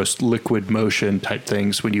 almost liquid motion type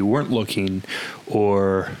things when you weren't looking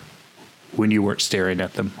or when you weren't staring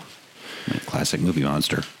at them. Classic movie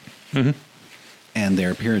monster. Mm-hmm. And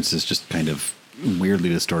their appearance is just kind of weirdly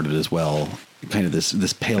distorted as well. Kind of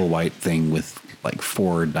this pale white thing with like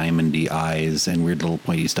 4 diamondy eyes and weird little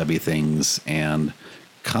pointy stubby things and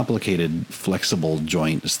complicated flexible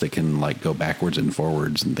joints that can like go backwards and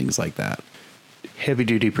forwards and things like that. Heavy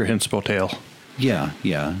duty prehensile tail. Yeah.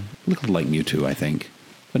 Looked like Mewtwo, I think.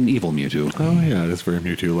 But an evil Mewtwo. Oh, yeah, it is very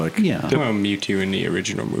Mewtwo-like. Yeah. Well, Mewtwo in the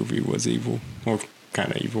original movie was evil. Or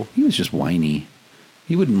kind of evil. He was just whiny.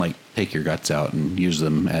 He wouldn't like take your guts out and use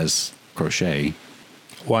them as crochet.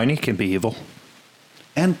 Whiny can be evil.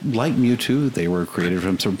 And like Mewtwo, they were created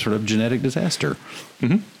from some sort of genetic disaster.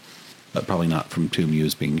 But probably not from two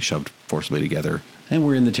Mews being shoved forcibly together. And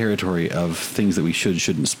we're in the territory of things that we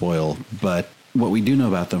shouldn't spoil. But what we do know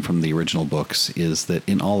about them from the original books is that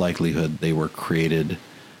in all likelihood, they were created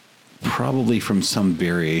probably from some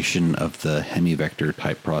variation of the hemivector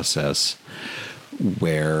type process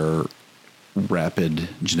where rapid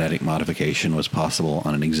genetic modification was possible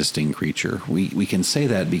on an existing creature. We can say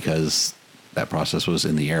that because that process was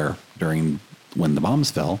in the air when the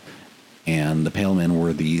bombs fell, and the Pale Men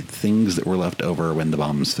were the things that were left over when the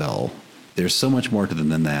bombs fell. There's so much more to them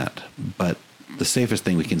than that, but the safest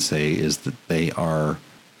thing we can say is that they are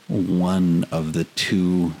one of the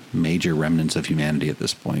two major remnants of humanity at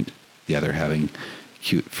this point, the other having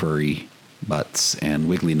cute furry butts and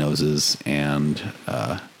wiggly noses and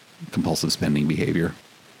compulsive spending behavior.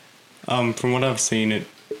 From what I've seen, it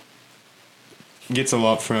gets a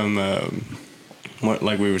lot from what,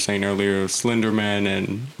 like we were saying earlier, Slender Man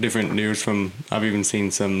and different news from. I've even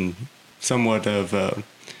seen somewhat of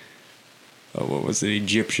what was it,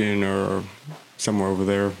 Egyptian or somewhere over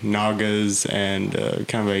there, Nagas and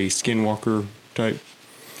kind of a skinwalker type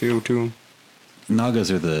feel to them.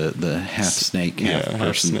 Nagas are the half snake, half person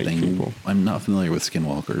half-snake thing. people. I'm not familiar with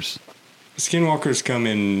skinwalkers. Skinwalkers come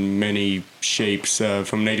in many shapes,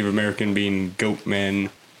 from Native American being goat men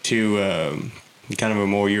to kind of a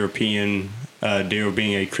more European deal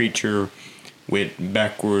being a creature with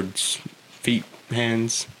backwards feet,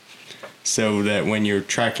 hands, so that when you're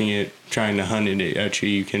tracking it, trying to hunt it, actually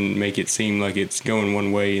you can make it seem like it's going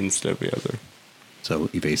one way instead of the other. So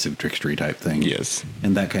evasive trickstery type thing. Yes.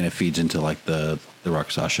 And that kind of feeds into like the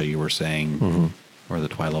Rakshasa you were saying, or the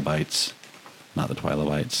Twilobites. Not the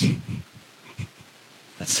Twilobites.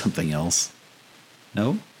 That's something else.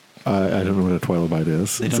 No? I don't know what a Twilobite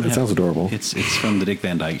is. It sounds adorable. It's from the Dick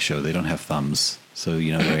Van Dyke Show. They don't have thumbs. So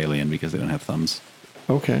you know they're alien because they don't have thumbs.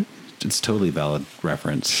 Okay. It's totally valid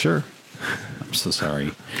reference. Sure. I'm so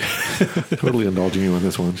sorry. Totally indulging you on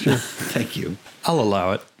this one. Sure. Thank you. I'll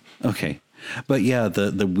allow it. Okay. But yeah,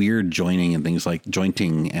 the weird jointing and things like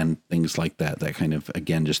jointing and things like that kind of,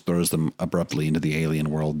 again, just throws them abruptly into the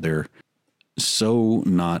alien world. They're so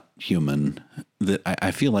not human that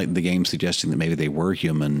I feel like the game suggesting that maybe they were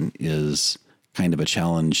human is kind of a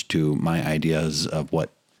challenge to my ideas of what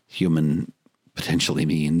human potentially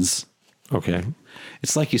means. Okay.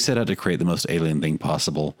 It's like you set out to create the most alien thing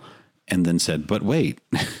possible and then said, but wait,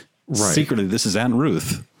 Right. secretly this is Aunt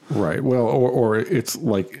Ruth. Right. Well, or it's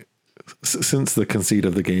like, since the conceit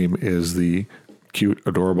of the game is the cute,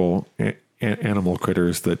 adorable animal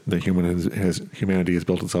critters that the humanity has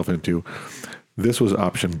built itself into, this was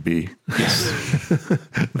option B. Yes.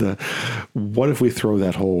 What if we throw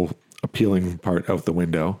that whole appealing part out the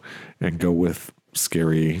window and go with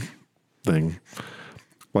scary thing?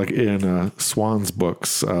 Like in Swan's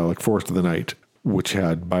books, like Forest of the Night, which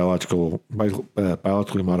had biologically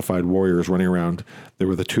modified warriors running around. There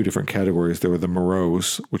were the two different categories. There were the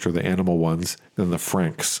Moreaus, which are the animal ones, then the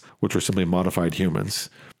Franks, which were simply modified humans,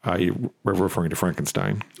 i.e. we're referring to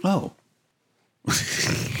Frankenstein. Oh.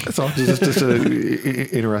 It's all just an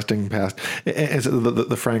interesting past. And so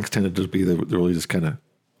the Franks tended to be the really just kind of,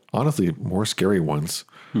 honestly, more scary ones.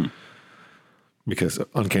 Because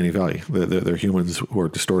Uncanny Valley, they're humans who are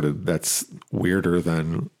distorted. That's weirder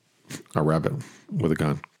than a rabbit with a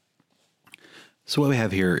gun. So what we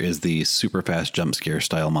have here is the super fast jump scare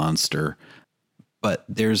style monster, but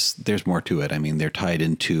there's more to it. I mean, they're tied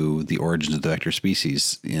into the origins of the vector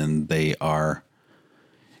species, and they are,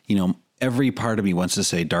 every part of me wants to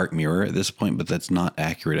say Dark Mirror at this point, but that's not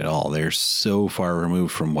accurate at all. They're so far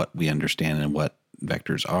removed from what we understand and what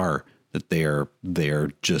vectors are that they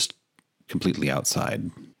are just completely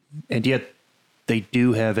outside. And yet they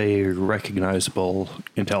do have a recognizable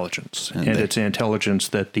intelligence. And it's an intelligence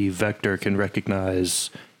that the vector can recognize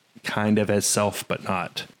kind of as self, but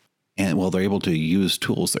not. And well, they're able to use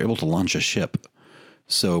tools. They're able to launch a ship.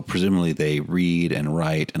 So presumably they read and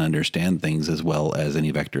write and understand things as well as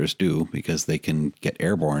any vectors do, because they can get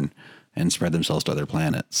airborne and spread themselves to other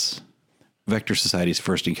planets. Vector Society's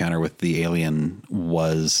first encounter with the alien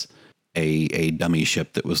was a dummy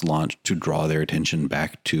ship that was launched to draw their attention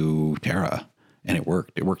back to Terra. And it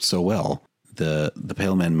worked. It worked so well. The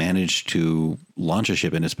Pale Men managed to launch a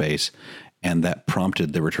ship into space, and that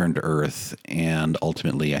prompted the return to Earth and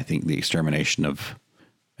ultimately, I think, the extermination of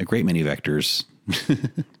a great many vectors.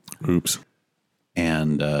 Oops.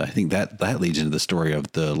 And I think that leads into the story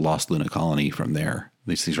of the Lost Luna colony from there.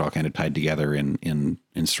 These are all kind of tied together in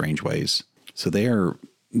strange ways. So their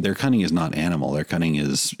cunning is not animal. Their cunning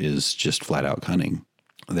is just flat out cunning.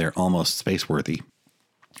 They're almost space worthy,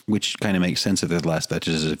 which kind of makes sense if they're the last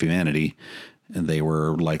vestiges of humanity, and they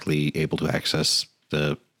were likely able to access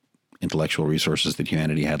the intellectual resources that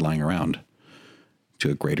humanity had lying around to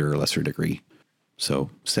a greater or lesser degree. So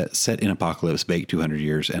set in apocalypse, bake 200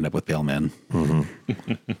 years, end up with pale men.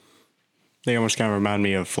 Mm-hmm. They almost kind of remind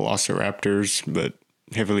me of velociraptors, but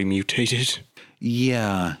heavily mutated.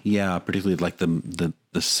 Yeah, particularly like the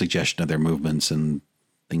suggestion of their movements and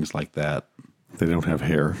things like that. They don't have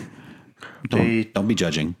hair. Don't be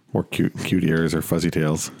judging. Or cute ears or fuzzy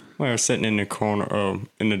tails. Well, sitting in the corner,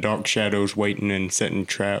 in the dark shadows, waiting and setting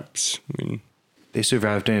traps. I mean, They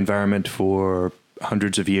survived an environment for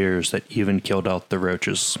hundreds of years that even killed out the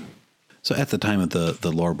roaches. So at the time of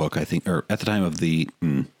the lore book, I think, or at the time of the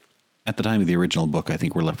original book, I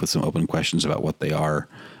think we're left with some open questions about what they are.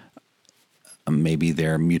 Maybe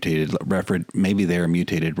they're mutated. Maybe they're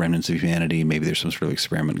mutated remnants of humanity. Maybe there's some sort of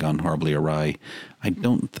experiment gone horribly awry. I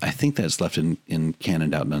think that's left in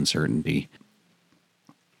canon doubt and uncertainty.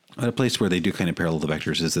 A place where they do kind of parallel the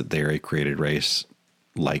vectors is that they're a created race,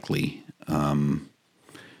 likely.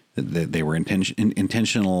 They were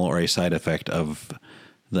intentional or a side effect of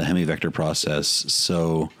the hemivector process.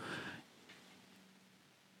 So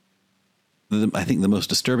I think the most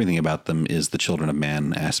disturbing thing about them is the children of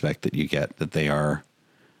man aspect that you get, that they are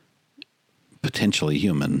potentially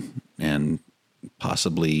human and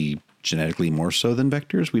possibly genetically more so than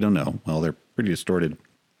vectors. We don't know. Well, they're pretty distorted,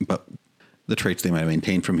 but the traits they might have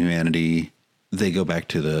maintained from humanity, they go back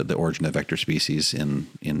to the origin of vector species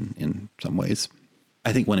in some ways.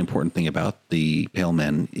 I think one important thing about the pale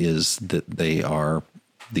men is that they are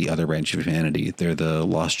the other branch of humanity. They're the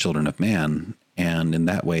lost children of man. And in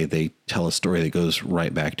that way, they tell a story that goes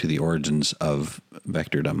right back to the origins of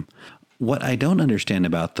vectordom. What I don't understand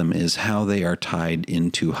about them is how they are tied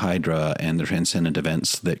into Hydra and the transcendent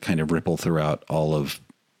events that kind of ripple throughout all of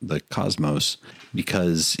the cosmos.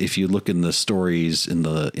 Because if you look in the stories in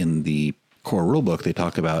the core rulebook, they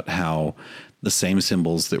talk about how the same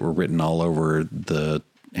symbols that were written all over the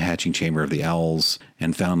hatching chamber of the owls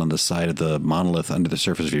and found on the side of the monolith under the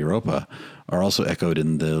surface of Europa are also echoed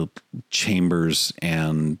in the chambers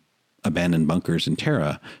and abandoned bunkers in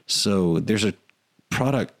Terra. So there's a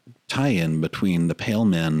product tie-in between the Pale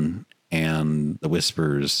Men and the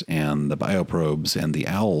Whispers and the Bioprobes and the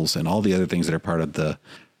Owls and all the other things that are part of the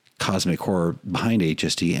cosmic horror behind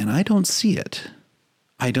HST, and I don't see it.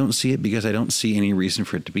 I don't see it because I don't see any reason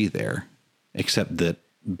for it to be there, except that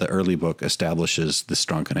the early book establishes this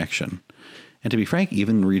strong connection. And to be frank,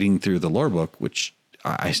 even reading through the lore book, which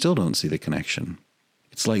I still don't see the connection.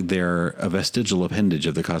 It's like they're a vestigial appendage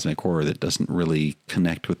of the cosmic horror that doesn't really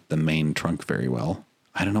connect with the main trunk very well.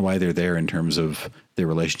 I don't know why they're there in terms of their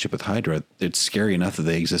relationship with Hydra. It's scary enough that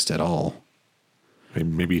they exist at all.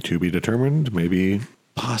 Maybe to be determined, maybe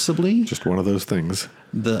possibly just one of those things.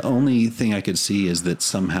 The only thing I could see is that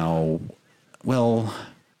somehow, well,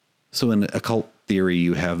 so in occult theory,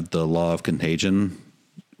 you have the law of contagion,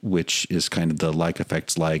 which is kind of the like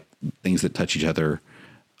effects, like things that touch each other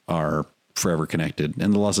are forever connected,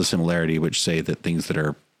 and the laws of similarity, which say that things that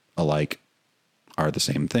are alike are the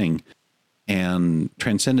same thing. And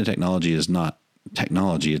transcendent technology is not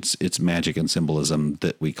technology; it's magic and symbolism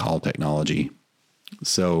that we call technology.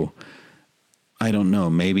 So I don't know.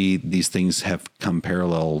 Maybe these things have come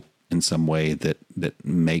parallel in some way that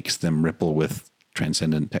makes them ripple with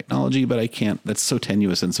transcendent technology, but I can't. That's so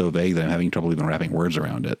tenuous and so vague that I'm having trouble even wrapping words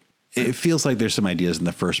around it. It feels like there's some ideas in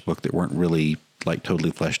the first book that weren't really like totally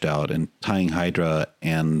fleshed out, and tying Hydra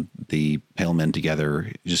and the Pale Men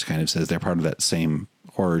together just kind of says they're part of that same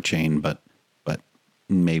horror chain, but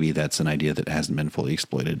maybe that's an idea that hasn't been fully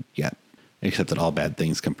exploited yet, except that all bad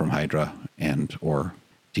things come from Hydra and or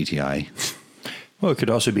TTI. Well, it could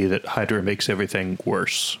also be that Hydra makes everything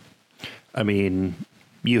worse. I mean,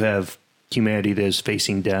 you have humanity that is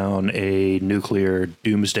facing down a nuclear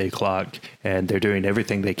doomsday clock, and they're doing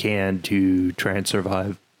everything they can to try and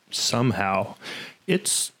survive somehow.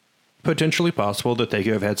 It's potentially possible that they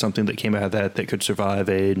could have had something that came out of that could survive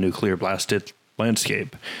a nuclear blasted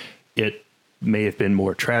landscape. It may have been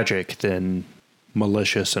more tragic than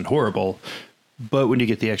malicious and horrible, but when you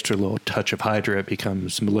get the extra little touch of Hydra, it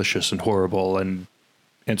becomes malicious and horrible and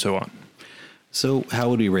so on. So how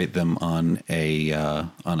would we rate them on a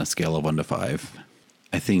scale of 1 to 5?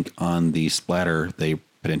 I think on the splatter, they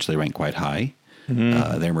potentially rank quite high.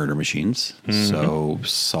 Mm-hmm. They're murder machines. Mm-hmm. So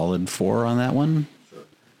solid 4 on that one.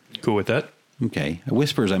 Cool with that. Okay.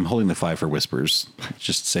 Whispers, I'm holding the 5 for Whispers.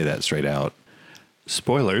 Just say that straight out.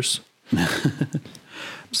 Spoilers.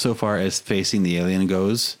 So far as facing the alien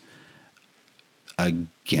goes,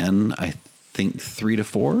 again, I think 3 to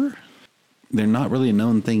 4. They're not really a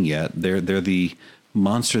known thing yet. They're the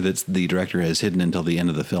monster that the director has hidden until the end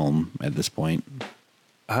of the film at this point.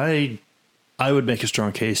 I would make a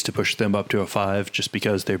strong case to push them up to a 5 just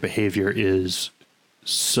because their behavior is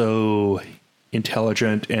so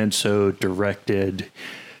intelligent and so directed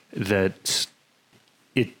that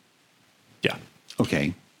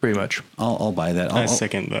Okay. Pretty much. I'll buy that. I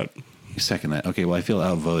second that. Second that. Okay, well, I feel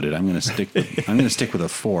outvoted. I'm going to stick. I'm going to stick with a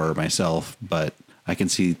 4 myself, but I can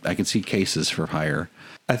see cases for higher.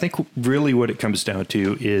 I think really what it comes down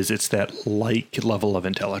to is it's that like level of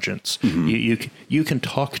intelligence. Mm-hmm. You can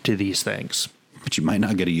talk to these things, but you might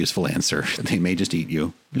not get a useful answer. They may just eat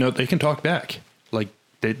you. No, they can talk back. Like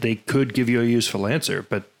they could give you a useful answer,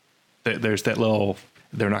 but there's that little.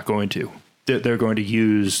 They're not going to. They're going to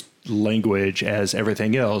use language as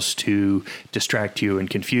everything else to distract you and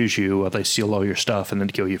confuse you while they steal all your stuff and then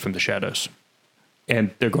kill you from the shadows.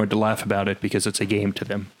 And they're going to laugh about it because it's a game to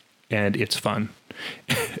them and it's fun.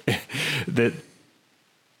 That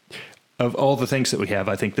of all the things that we have,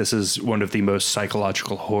 I think this is one of the most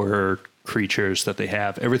psychological horror creatures that they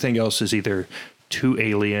have. Everything else is either too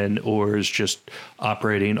alien or is just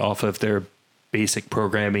operating off of their basic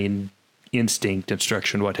programming, instinct,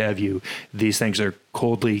 instruction, what have you. These things are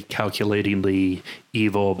coldly, calculatingly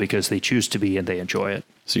evil because they choose to be and they enjoy it.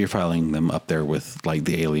 So you're filing them up there with like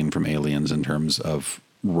the alien from Aliens in terms of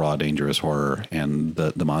raw, dangerous horror and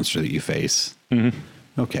the monster that you face. Mm-hmm.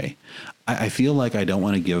 Okay. I feel like I don't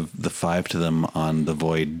want to give the 5 to them on the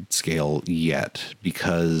Void scale yet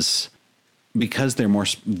because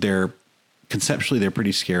they're conceptually, they're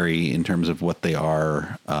pretty scary in terms of what they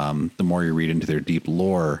are. The more you read into their deep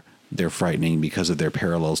lore, they're frightening because of their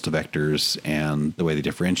parallels to vectors and the way they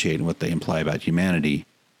differentiate and what they imply about humanity.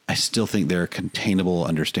 I still think they're a containable,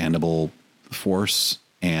 understandable force,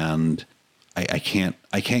 and I can't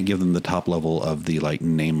give them the top level of the like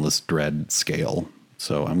nameless dread scale.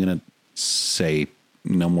 So I'm gonna say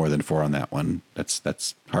no more than 4 on that one.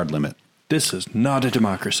 That's hard limit. This is not a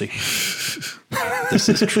democracy. This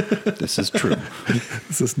is true. This is true.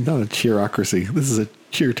 This is not a cheerocracy. This is a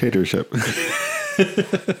cheer-tatorship.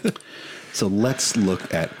 So let's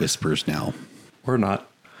look at Whispers now. Or not,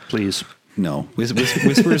 please. No,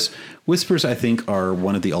 Whispers. I think are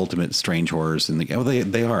one of the ultimate strange horrors in the game. Well,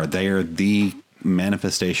 they are the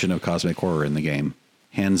manifestation of cosmic horror in the game,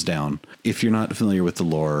 hands down. If you're not familiar with the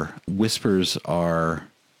lore, Whispers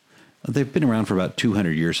they've been around for about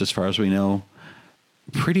 200 years, as far as we know.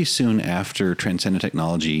 Pretty soon after Transcendent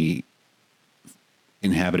Technology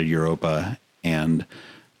inhabited Europa and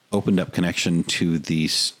opened up connection to the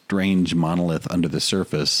strange monolith under the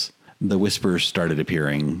surface, the Whispers started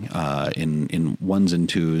appearing in 1s and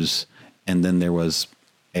 2s, and then there was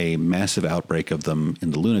a massive outbreak of them in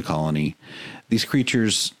the Luna colony. These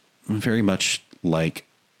creatures, very much like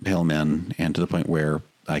Pale Men, and to the point where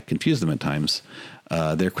I confuse them at times,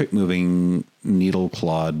 they're quick-moving,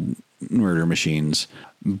 needle-clawed murder machines,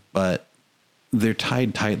 but they're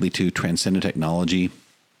tied tightly to Transcendent Technology,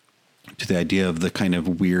 to the idea of the kind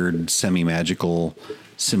of weird, semi-magical,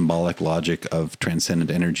 symbolic logic of transcendent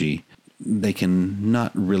energy. They can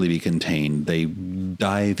not really be contained. They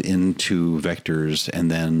dive into vectors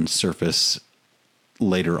and then surface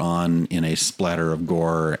later on in a splatter of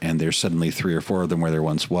gore, and there's suddenly 3 or 4 of them where there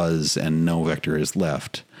once was, and no vector is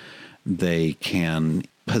left. They can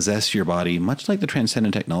possess your body, much like the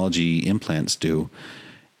Transcendent Technology implants do,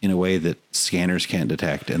 in a way that scanners can't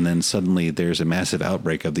detect. And then suddenly there's a massive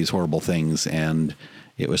outbreak of these horrible things, and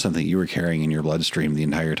it was something you were carrying in your bloodstream the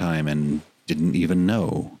entire time and didn't even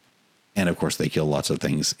know. And of course they kill lots of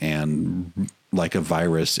things and like a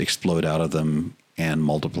virus explode out of them and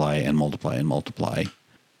multiply and multiply and multiply.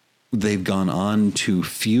 They've gone on to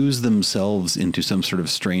fuse themselves into some sort of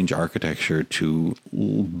strange architecture to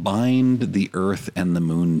bind the earth and the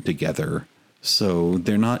moon together. So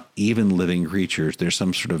they're not even living creatures. There's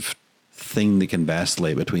some sort of thing that can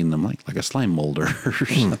vacillate between them, like a slime mold or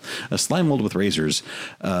a slime mold with razors.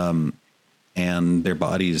 And their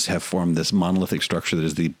bodies have formed this monolithic structure that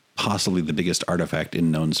is possibly the biggest artifact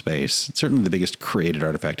in known space. It's certainly the biggest created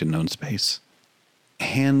artifact in known space.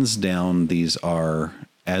 Hands down, these are,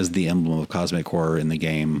 as the emblem of cosmic horror in the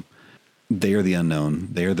game, they are the unknown.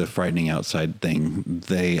 They are the frightening outside thing.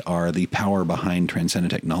 They are the power behind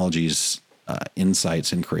Transcendent Technology's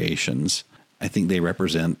insights and creations. I think they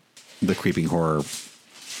represent the creeping horror.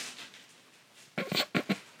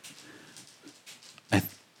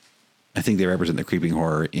 I think they represent the creeping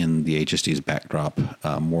horror in the HST's backdrop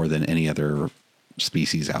more than any other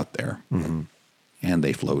species out there. Mm-hmm. And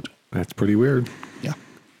they float. That's pretty weird. Yeah.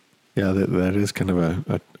 Yeah, that is kind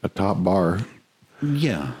of a top bar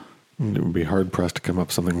Yeah. It would be hard pressed to come up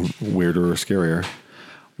with something weirder or scarier.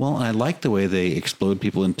 Well, I like the way they explode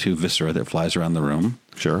people into viscera that flies around the room.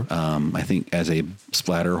 Sure. I think as a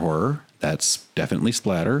splatter horror, that's definitely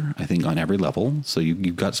splatter, I think, on every level. So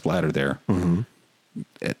you've got splatter there. Mm-hmm.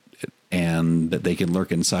 And that they can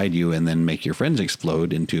lurk inside you and then make your friends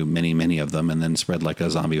explode into many, many of them and then spread like a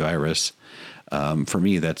zombie virus. For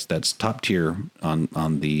me, that's top tier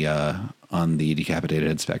on the decapitated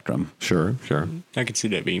head spectrum. Sure. I could see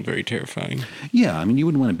that being very terrifying. Yeah, I mean, you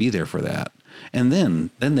wouldn't want to be there for that. And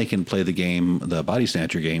then they can play the game, the body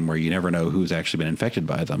snatcher game, where you never know who's actually been infected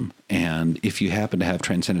by them. And if you happen to have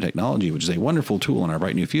transcendent technology, which is a wonderful tool in our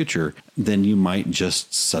bright new future, then you might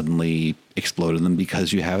just suddenly explode in them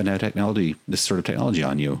because you haven't had this sort of technology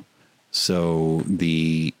on you. So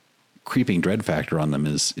the creeping dread factor on them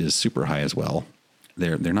is super high as well.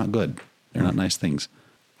 They're not good. They're not nice things.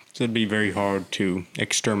 So it'd be very hard to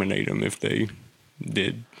exterminate them if they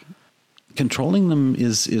did. Controlling them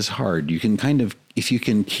is hard. You can if you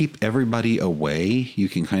can keep everybody away, you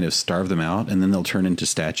can kind of starve them out, and then they'll turn into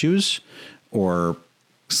statues or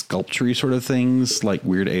sculpture-y sort of things, like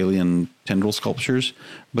weird alien tendril sculptures.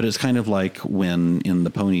 But it's kind of like when in the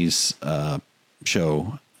Ponies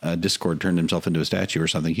show, Discord turned himself into a statue or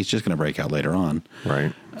something. He's just going to break out later on.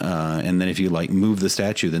 Right. And then if you move the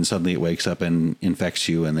statue, then suddenly it wakes up and infects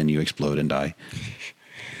you, and then you explode and die.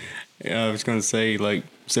 Yeah, I was going to say,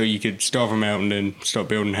 so you could starve them out and then start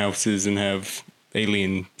building houses and have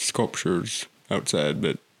alien sculptures outside,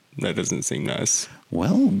 but that doesn't seem nice.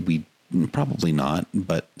 Well, probably not,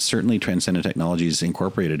 but certainly Transcendent Technologies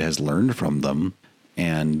Incorporated has learned from them,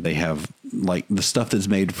 and they have, the stuff that's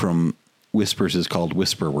made from Whispers is called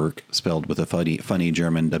Whisperwork, spelled with a funny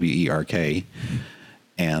German W-E-R-K.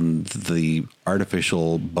 And the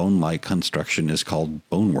artificial bone-like construction is called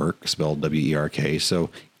Bonework, spelled W-E-R-K.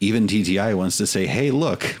 So even TTI wants to say, hey,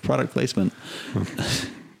 look, product placement, which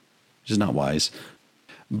is not wise.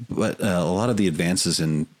 But a lot of the advances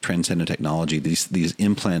in transcendent technology, these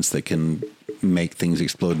implants that can make things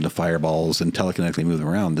explode into fireballs and telekinetically move them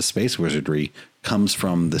around, the space wizardry comes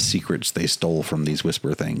from the secrets they stole from these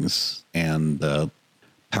whisper things and the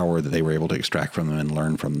power that they were able to extract from them and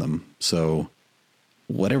learn from them. So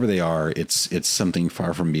whatever they are, it's something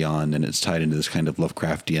far from beyond, and it's tied into this kind of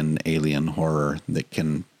Lovecraftian alien horror that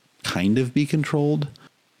can kind of be controlled,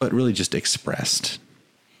 but really just expressed.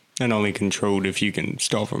 And only controlled if you can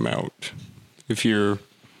starve them out. If you're,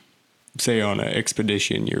 say, on an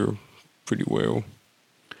expedition, you're pretty well.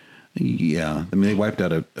 Yeah. I mean, they wiped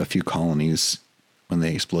out a few colonies when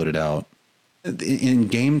they exploded out. In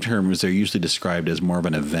game terms, they're usually described as more of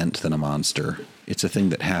an event than a monster. It's a thing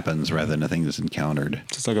that happens rather than a thing that's encountered.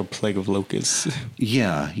 Just like a plague of locusts.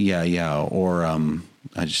 Yeah. Or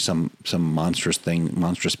just some monstrous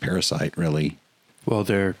parasite, really. Well,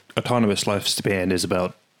 their autonomous lifespan is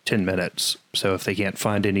about 10 minutes. So if they can't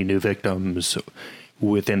find any new victims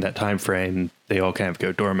within that time frame, they all kind of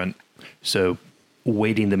go dormant. So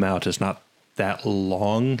waiting them out is not that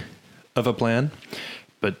long of a plan,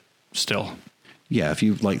 but still. Yeah, if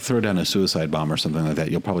you throw down a suicide bomb or something like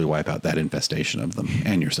that, you'll probably wipe out that infestation of them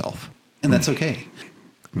and yourself. And that's okay.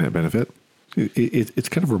 Net benefit. It's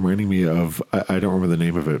kind of reminding me of, I don't remember the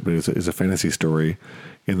name of it, but it's a fantasy story.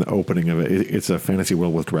 In the opening of it, it's a fantasy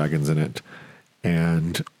world with dragons in it.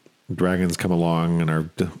 And dragons come along and are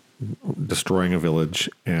destroying a village.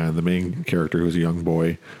 And the main character, who's a young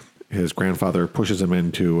boy, his grandfather pushes him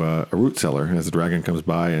into a root cellar as the dragon comes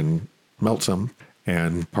by and melts him.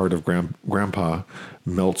 And part of Grandpa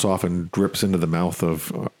melts off and drips into the mouth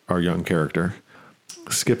of our young character.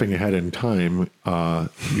 Skipping ahead in time,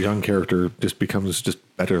 young character just becomes just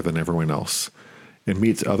better than everyone else and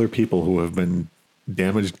meets other people who have been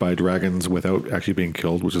damaged by dragons without actually being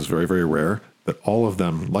killed, which is very, very rare. But all of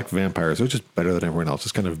them, like vampires, are just better than everyone else.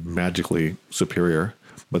 It's kind of magically superior.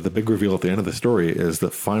 But the big reveal at the end of the story is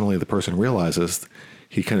that finally the person realizes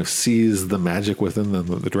he kind of sees the magic within them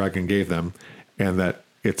that the dragon gave them, and that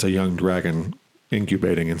it's a young dragon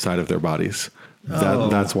incubating inside of their bodies.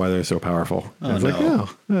 That's why they're so powerful.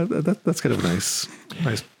 It's that's kind of a nice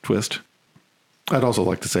twist. I'd also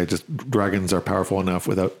like to say just dragons are powerful enough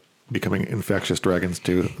without becoming infectious dragons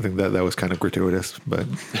too. I think that was kind of gratuitous, but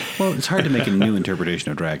well, it's hard to make a new interpretation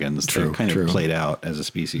of dragons. They're kind of played out as a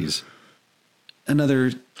species.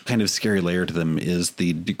 Another kind of scary layer to them is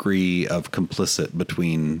the degree of complicit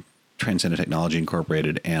between Transcendent Technology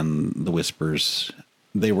Incorporated and the Whispers.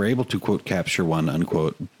 They were able to, quote, capture one,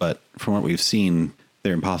 unquote, but from what we've seen,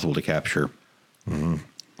 they're impossible to capture. Mm-hmm.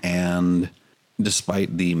 And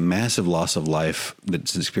despite the massive loss of life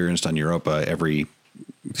that's experienced on Europa every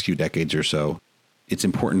few decades or so, it's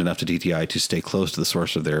important enough to DTI to stay close to the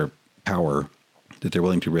source of their power that they're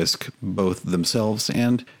willing to risk both themselves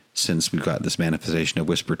and, since we've got this manifestation of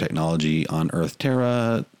whisper technology on Earth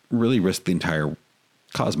Terra, really risk the entire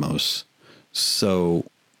cosmos. So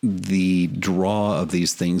the draw of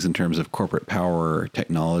these things in terms of corporate power,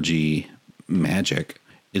 technology, magic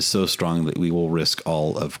is so strong that we will risk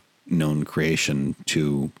all of known creation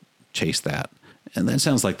to chase that. And that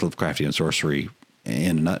sounds like Lovecraftian sorcery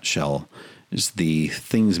in a nutshell. Is the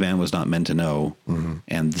things man was not meant to know,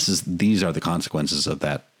 and these are the consequences of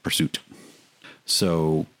that pursuit.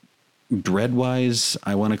 So, dread-wise,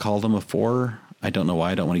 I want to call them a 4. I don't know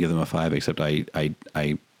why I don't want to give them a 5, except I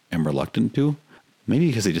am reluctant to. Maybe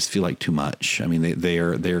because they just feel like too much. I mean,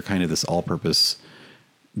 they're kind of this all-purpose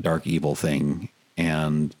dark evil thing,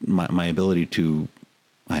 and my ability to,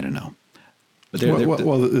 I don't know. But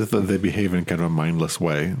they behave in kind of a mindless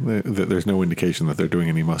way. There's no indication that they're doing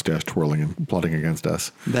any mustache twirling and plotting against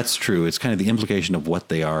us. That's true. It's kind of the implication of what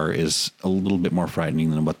they are is a little bit more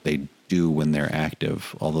frightening than what they do when they're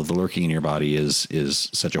active. Although the lurking in your body is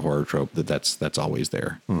such a horror trope that's always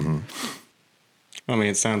there. I mean,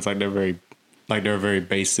 it sounds like they're a very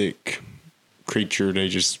basic creature. They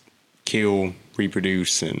just kill,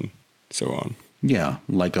 reproduce, and so on. Yeah,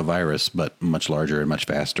 like a virus, but much larger and much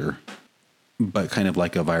faster. But kind of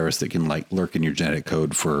like a virus that can like lurk in your genetic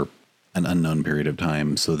code for an unknown period of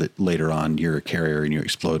time so that later on you're a carrier and you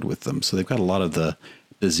explode with them. So they've got a lot of the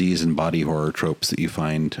disease and body horror tropes that you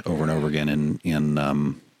find over and over again in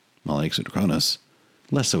Exo Draconis.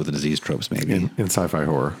 Less so with the disease tropes, maybe. In sci-fi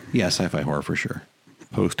horror. Yeah, sci-fi horror for sure.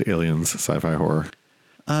 Post-aliens sci-fi horror.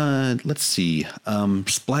 Let's see.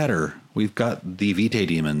 Splatter. We've got the Vitae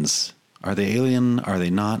demons. Are they alien? Are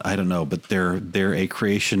they not? I don't know, but they're a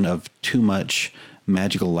creation of too much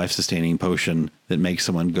magical life-sustaining potion that makes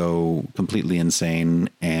someone go completely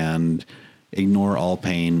insane and ignore all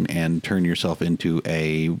pain and turn yourself into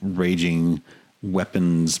a raging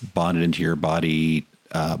weapons bonded into your body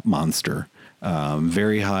monster.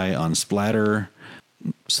 Very high on splatter,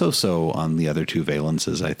 so on the other two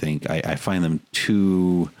valences, I think. I find them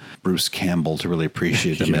too Bruce Campbell to really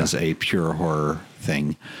appreciate them as a pure horror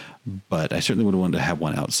thing. But I certainly would want to have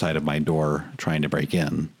one outside of my door trying to break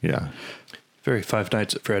in. Yeah. Very Five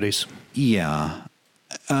Nights at Freddy's. Yeah.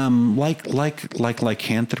 Like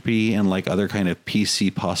lycanthropy and like other kind of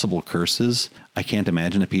PC possible curses, I can't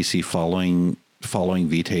imagine a PC following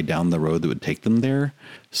Vitae down the road that would take them there.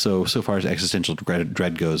 So far as existential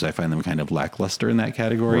dread goes, I find them kind of lackluster in that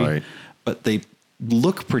category. Right. But they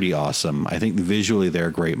look pretty awesome. I think visually they're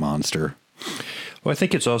a great monster. Well, I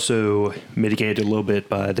think it's also mitigated a little bit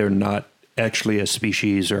by they're not actually a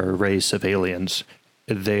species or a race of aliens.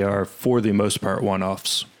 They are, for the most part,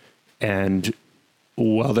 one-offs. And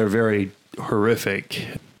while they're very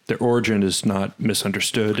horrific, their origin is not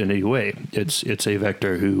misunderstood in any way. It's a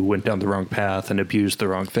vector who went down the wrong path and abused the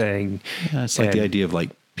wrong thing. Yeah, it's like the idea of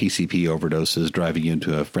like PCP overdoses driving you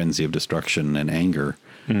into a frenzy of destruction and anger,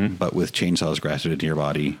 but with chainsaws grafted into your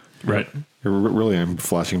body. Right. Really, I'm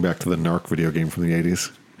flashing back to the Narc video game from the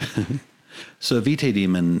 80s. So Vitae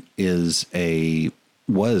Demon was a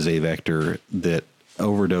vector that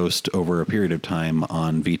overdosed over a period of time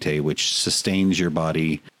on Vitae, which sustains your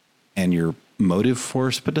body and your motive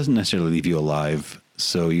force, but doesn't necessarily leave you alive.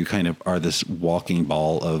 So you kind of are this walking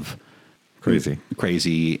ball of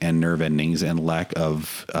crazy and nerve endings and lack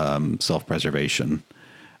of self-preservation.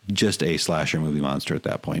 Just a slasher movie monster at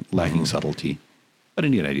that point, lacking subtlety. But a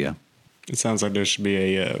neat idea. It sounds like there should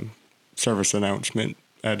be a service announcement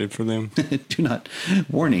added for them. Do not.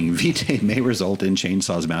 Warning, Vitae may result in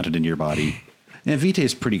chainsaws mounted in your body. And Vitae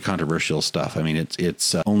is pretty controversial stuff. I mean,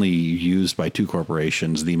 it's only used by two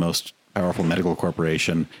corporations, the most powerful medical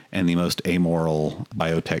corporation and the most amoral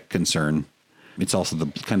biotech concern. It's also the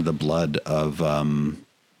kind of the blood of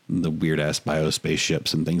the weird-ass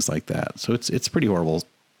biospaceships and things like that. So it's pretty horrible,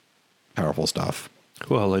 powerful stuff.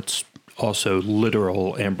 Well, it's also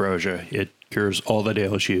literal ambrosia. It cures all that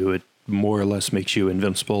ails you. It more or less makes you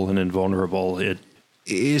invincible and invulnerable.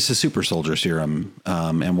 It's a super soldier serum,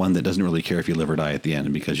 and one that doesn't really care if you live or die at the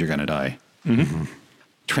end because you're going to die. Mm-hmm.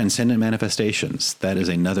 Transcendent manifestations. That is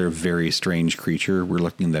another very strange creature. We're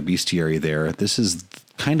looking at the bestiary there. This is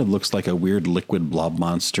kind of looks like a weird liquid blob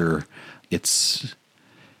monster. It's,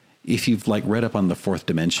 if you've like read up on the fourth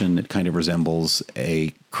dimension, it kind of resembles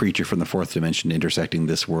a creature from the fourth dimension intersecting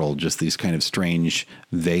this world. Just these kind of strange,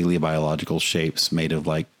 vaguely biological shapes made of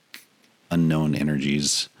like unknown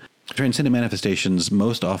energies. Transcendent manifestations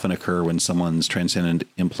most often occur when someone's transcendent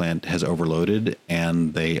implant has overloaded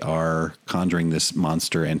and they are conjuring this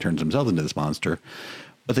monster and turns themselves into this monster.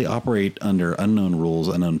 But they operate under unknown rules,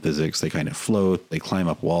 unknown physics. They kind of float. They climb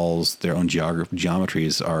up walls. Their own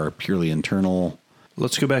geometries are purely internal.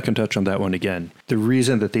 Let's go back and touch on that one again. The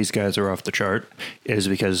reason that these guys are off the chart is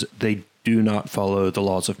because they do not follow the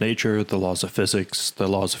laws of nature, the laws of physics, the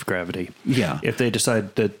laws of gravity. Yeah. If they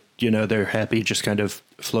decide that, they're happy just kind of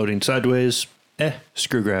floating sideways,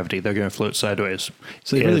 screw gravity. They're going to float sideways.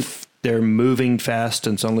 So they if they're moving fast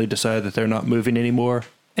and suddenly decide that they're not moving anymore,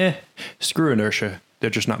 screw inertia. They're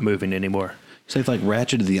just not moving anymore. So they've like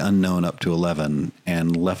ratcheted the unknown up to 11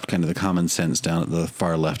 and left kind of the common sense down at the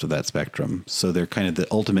far left of that spectrum. So they're kind of the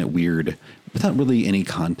ultimate weird without really any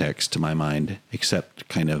context to my mind, except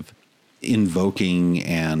kind of invoking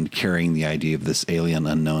and carrying the idea of this alien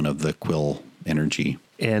unknown of the Quill energy.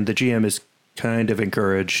 And the GM is kind of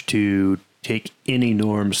encouraged to take any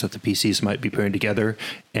norms that the PCs might be putting together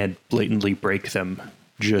and blatantly break them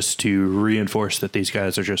just to reinforce that these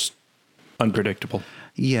guys are just unpredictable.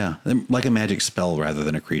 Yeah, like a magic spell rather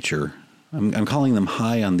than a creature. I'm calling them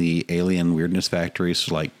high on the alien weirdness factory,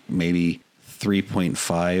 so like maybe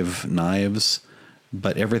 3.5 knives,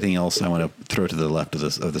 but everything else I want to throw to the left of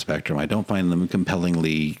the spectrum. I don't find them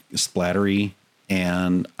compellingly splattery,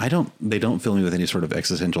 and they don't fill me with any sort of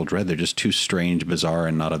existential dread. They're just too strange, bizarre,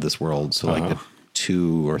 and not of this world. So like a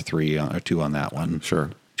 2 or 3 or 2 on that one.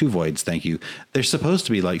 Sure. 2 voids, thank you. They're supposed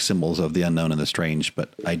to be like symbols of the unknown and the strange, but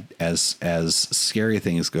as scary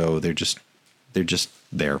things go, they're just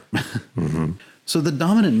there. Mm-hmm. So the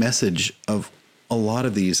dominant message of a lot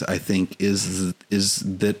of these, I think, is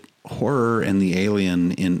that horror and the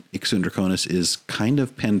alien in Ixun Draconis is kind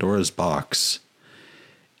of Pandora's box.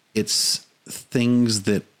 It's things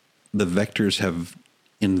that the vectors have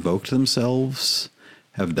invoked themselves,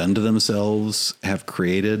 have done to themselves, have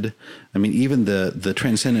created. I mean, even the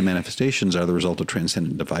transcendent manifestations are the result of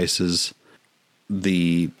transcendent devices.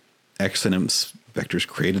 The exonymps vectors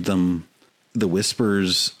created them. The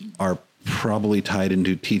whispers are probably tied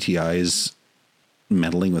into TTI's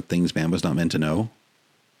meddling with things man was not meant to know.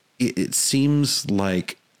 It seems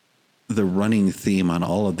like the running theme on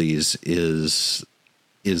all of these is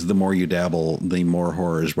the more you dabble, the more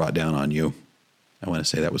horror is brought down on you. I want to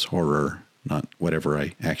say that was horror, not whatever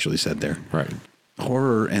I actually said there. Right.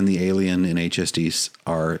 Horror and the alien in HSD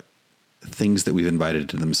are things that we've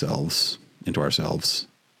invited into ourselves.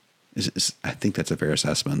 I think that's a fair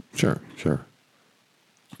assessment. Sure.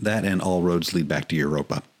 That and all roads lead back to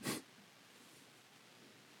Europa.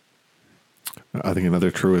 I think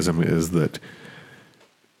another truism is that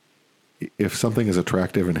if something is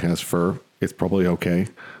attractive and has fur, it's probably okay.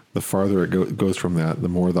 The farther it goes from that, the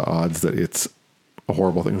more the odds that it's a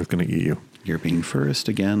horrible thing that's going to eat you. You're being first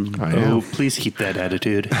again. I am. Oh, please keep that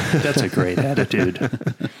attitude. That's a great attitude.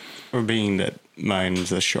 Or being that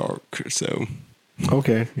mine's a shark, so.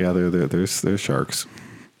 Okay, yeah, there's sharks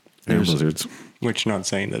and lizards. Which not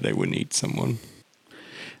saying that they wouldn't eat someone.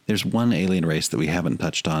 There's one alien race that we haven't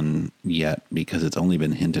touched on yet because it's only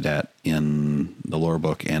been hinted at in the lore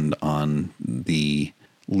book and on the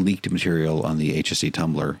leaked material on the HSC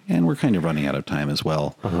Tumblr, and we're kind of running out of time as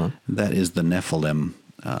well. Uh-huh. That is the Nephilim,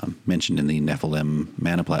 mentioned in the Nephilim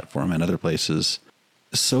mana platform and other places.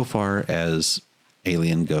 So far as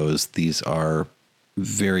Alien goes, these are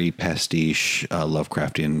very pastiche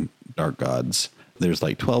Lovecraftian dark gods. There's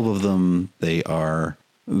like 12 of them. They are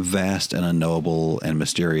vast and unknowable and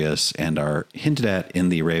mysterious and are hinted at in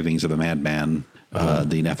the Ravings of a Madman,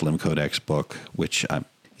 the Nephilim Codex book, which,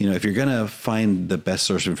 if you're going to find the best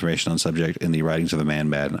source of information on subject in the writings of a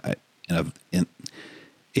Madman,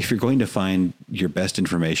 if you're going to find your best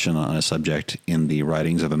information on a subject in the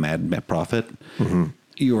writings of a mad prophet,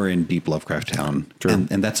 you are in deep Lovecraft Town. Sure.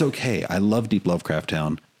 And that's okay. I love deep Lovecraft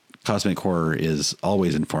Town. Cosmic horror is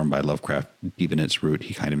always informed by Lovecraft deep in its root.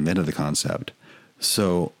 He kind of invented the concept.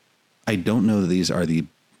 So I don't know that these are the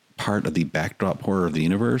part of the backdrop horror of the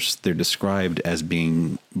universe. They're described as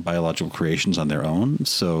being biological creations on their own.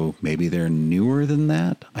 So maybe they're newer than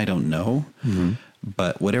that. I don't know. Mm-hmm.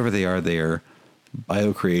 But whatever they are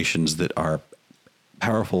bio-creations that are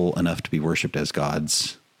powerful enough to be worshipped as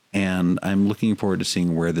gods. And I'm looking forward to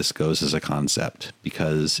seeing where this goes as a concept,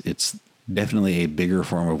 because it's definitely a bigger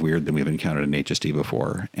form of weird than we've encountered in HSD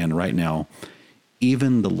before. And right now,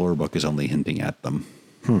 even the lore book is only hinting at them.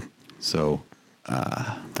 So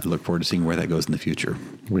I look forward to seeing where that goes in the future.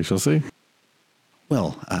 We shall see.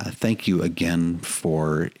 Well, thank you again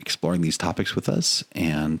for exploring these topics with us.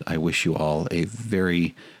 And I wish you all a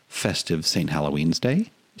very festive St. Halloween's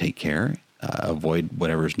Day. Take care. Avoid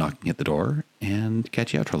whatever's knocking at the door, and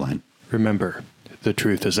catch the outro line. Remember, the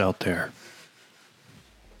truth is out there.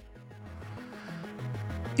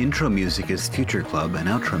 Intro music is Future Club and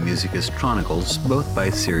outro music is Chronicles, both by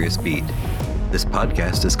Sirius Beat. This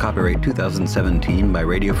podcast is copyright 2017 by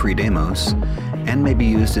Radio Free Demos and may be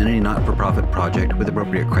used in any not-for-profit project with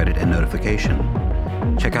appropriate credit and notification.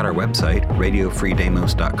 Check out our website,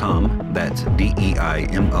 radiofreedemos.com, that's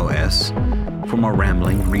DEIMOS, for more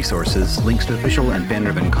rambling, resources, links to official and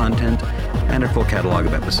fan-driven content, and our full catalog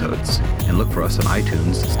of episodes. And look for us on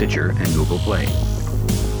iTunes, Stitcher, and Google Play.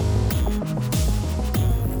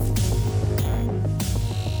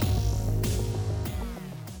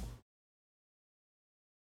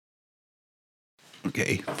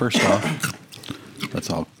 Okay, first off, let's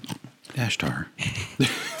all... Ashtar.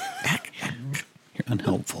 You're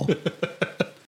unhelpful.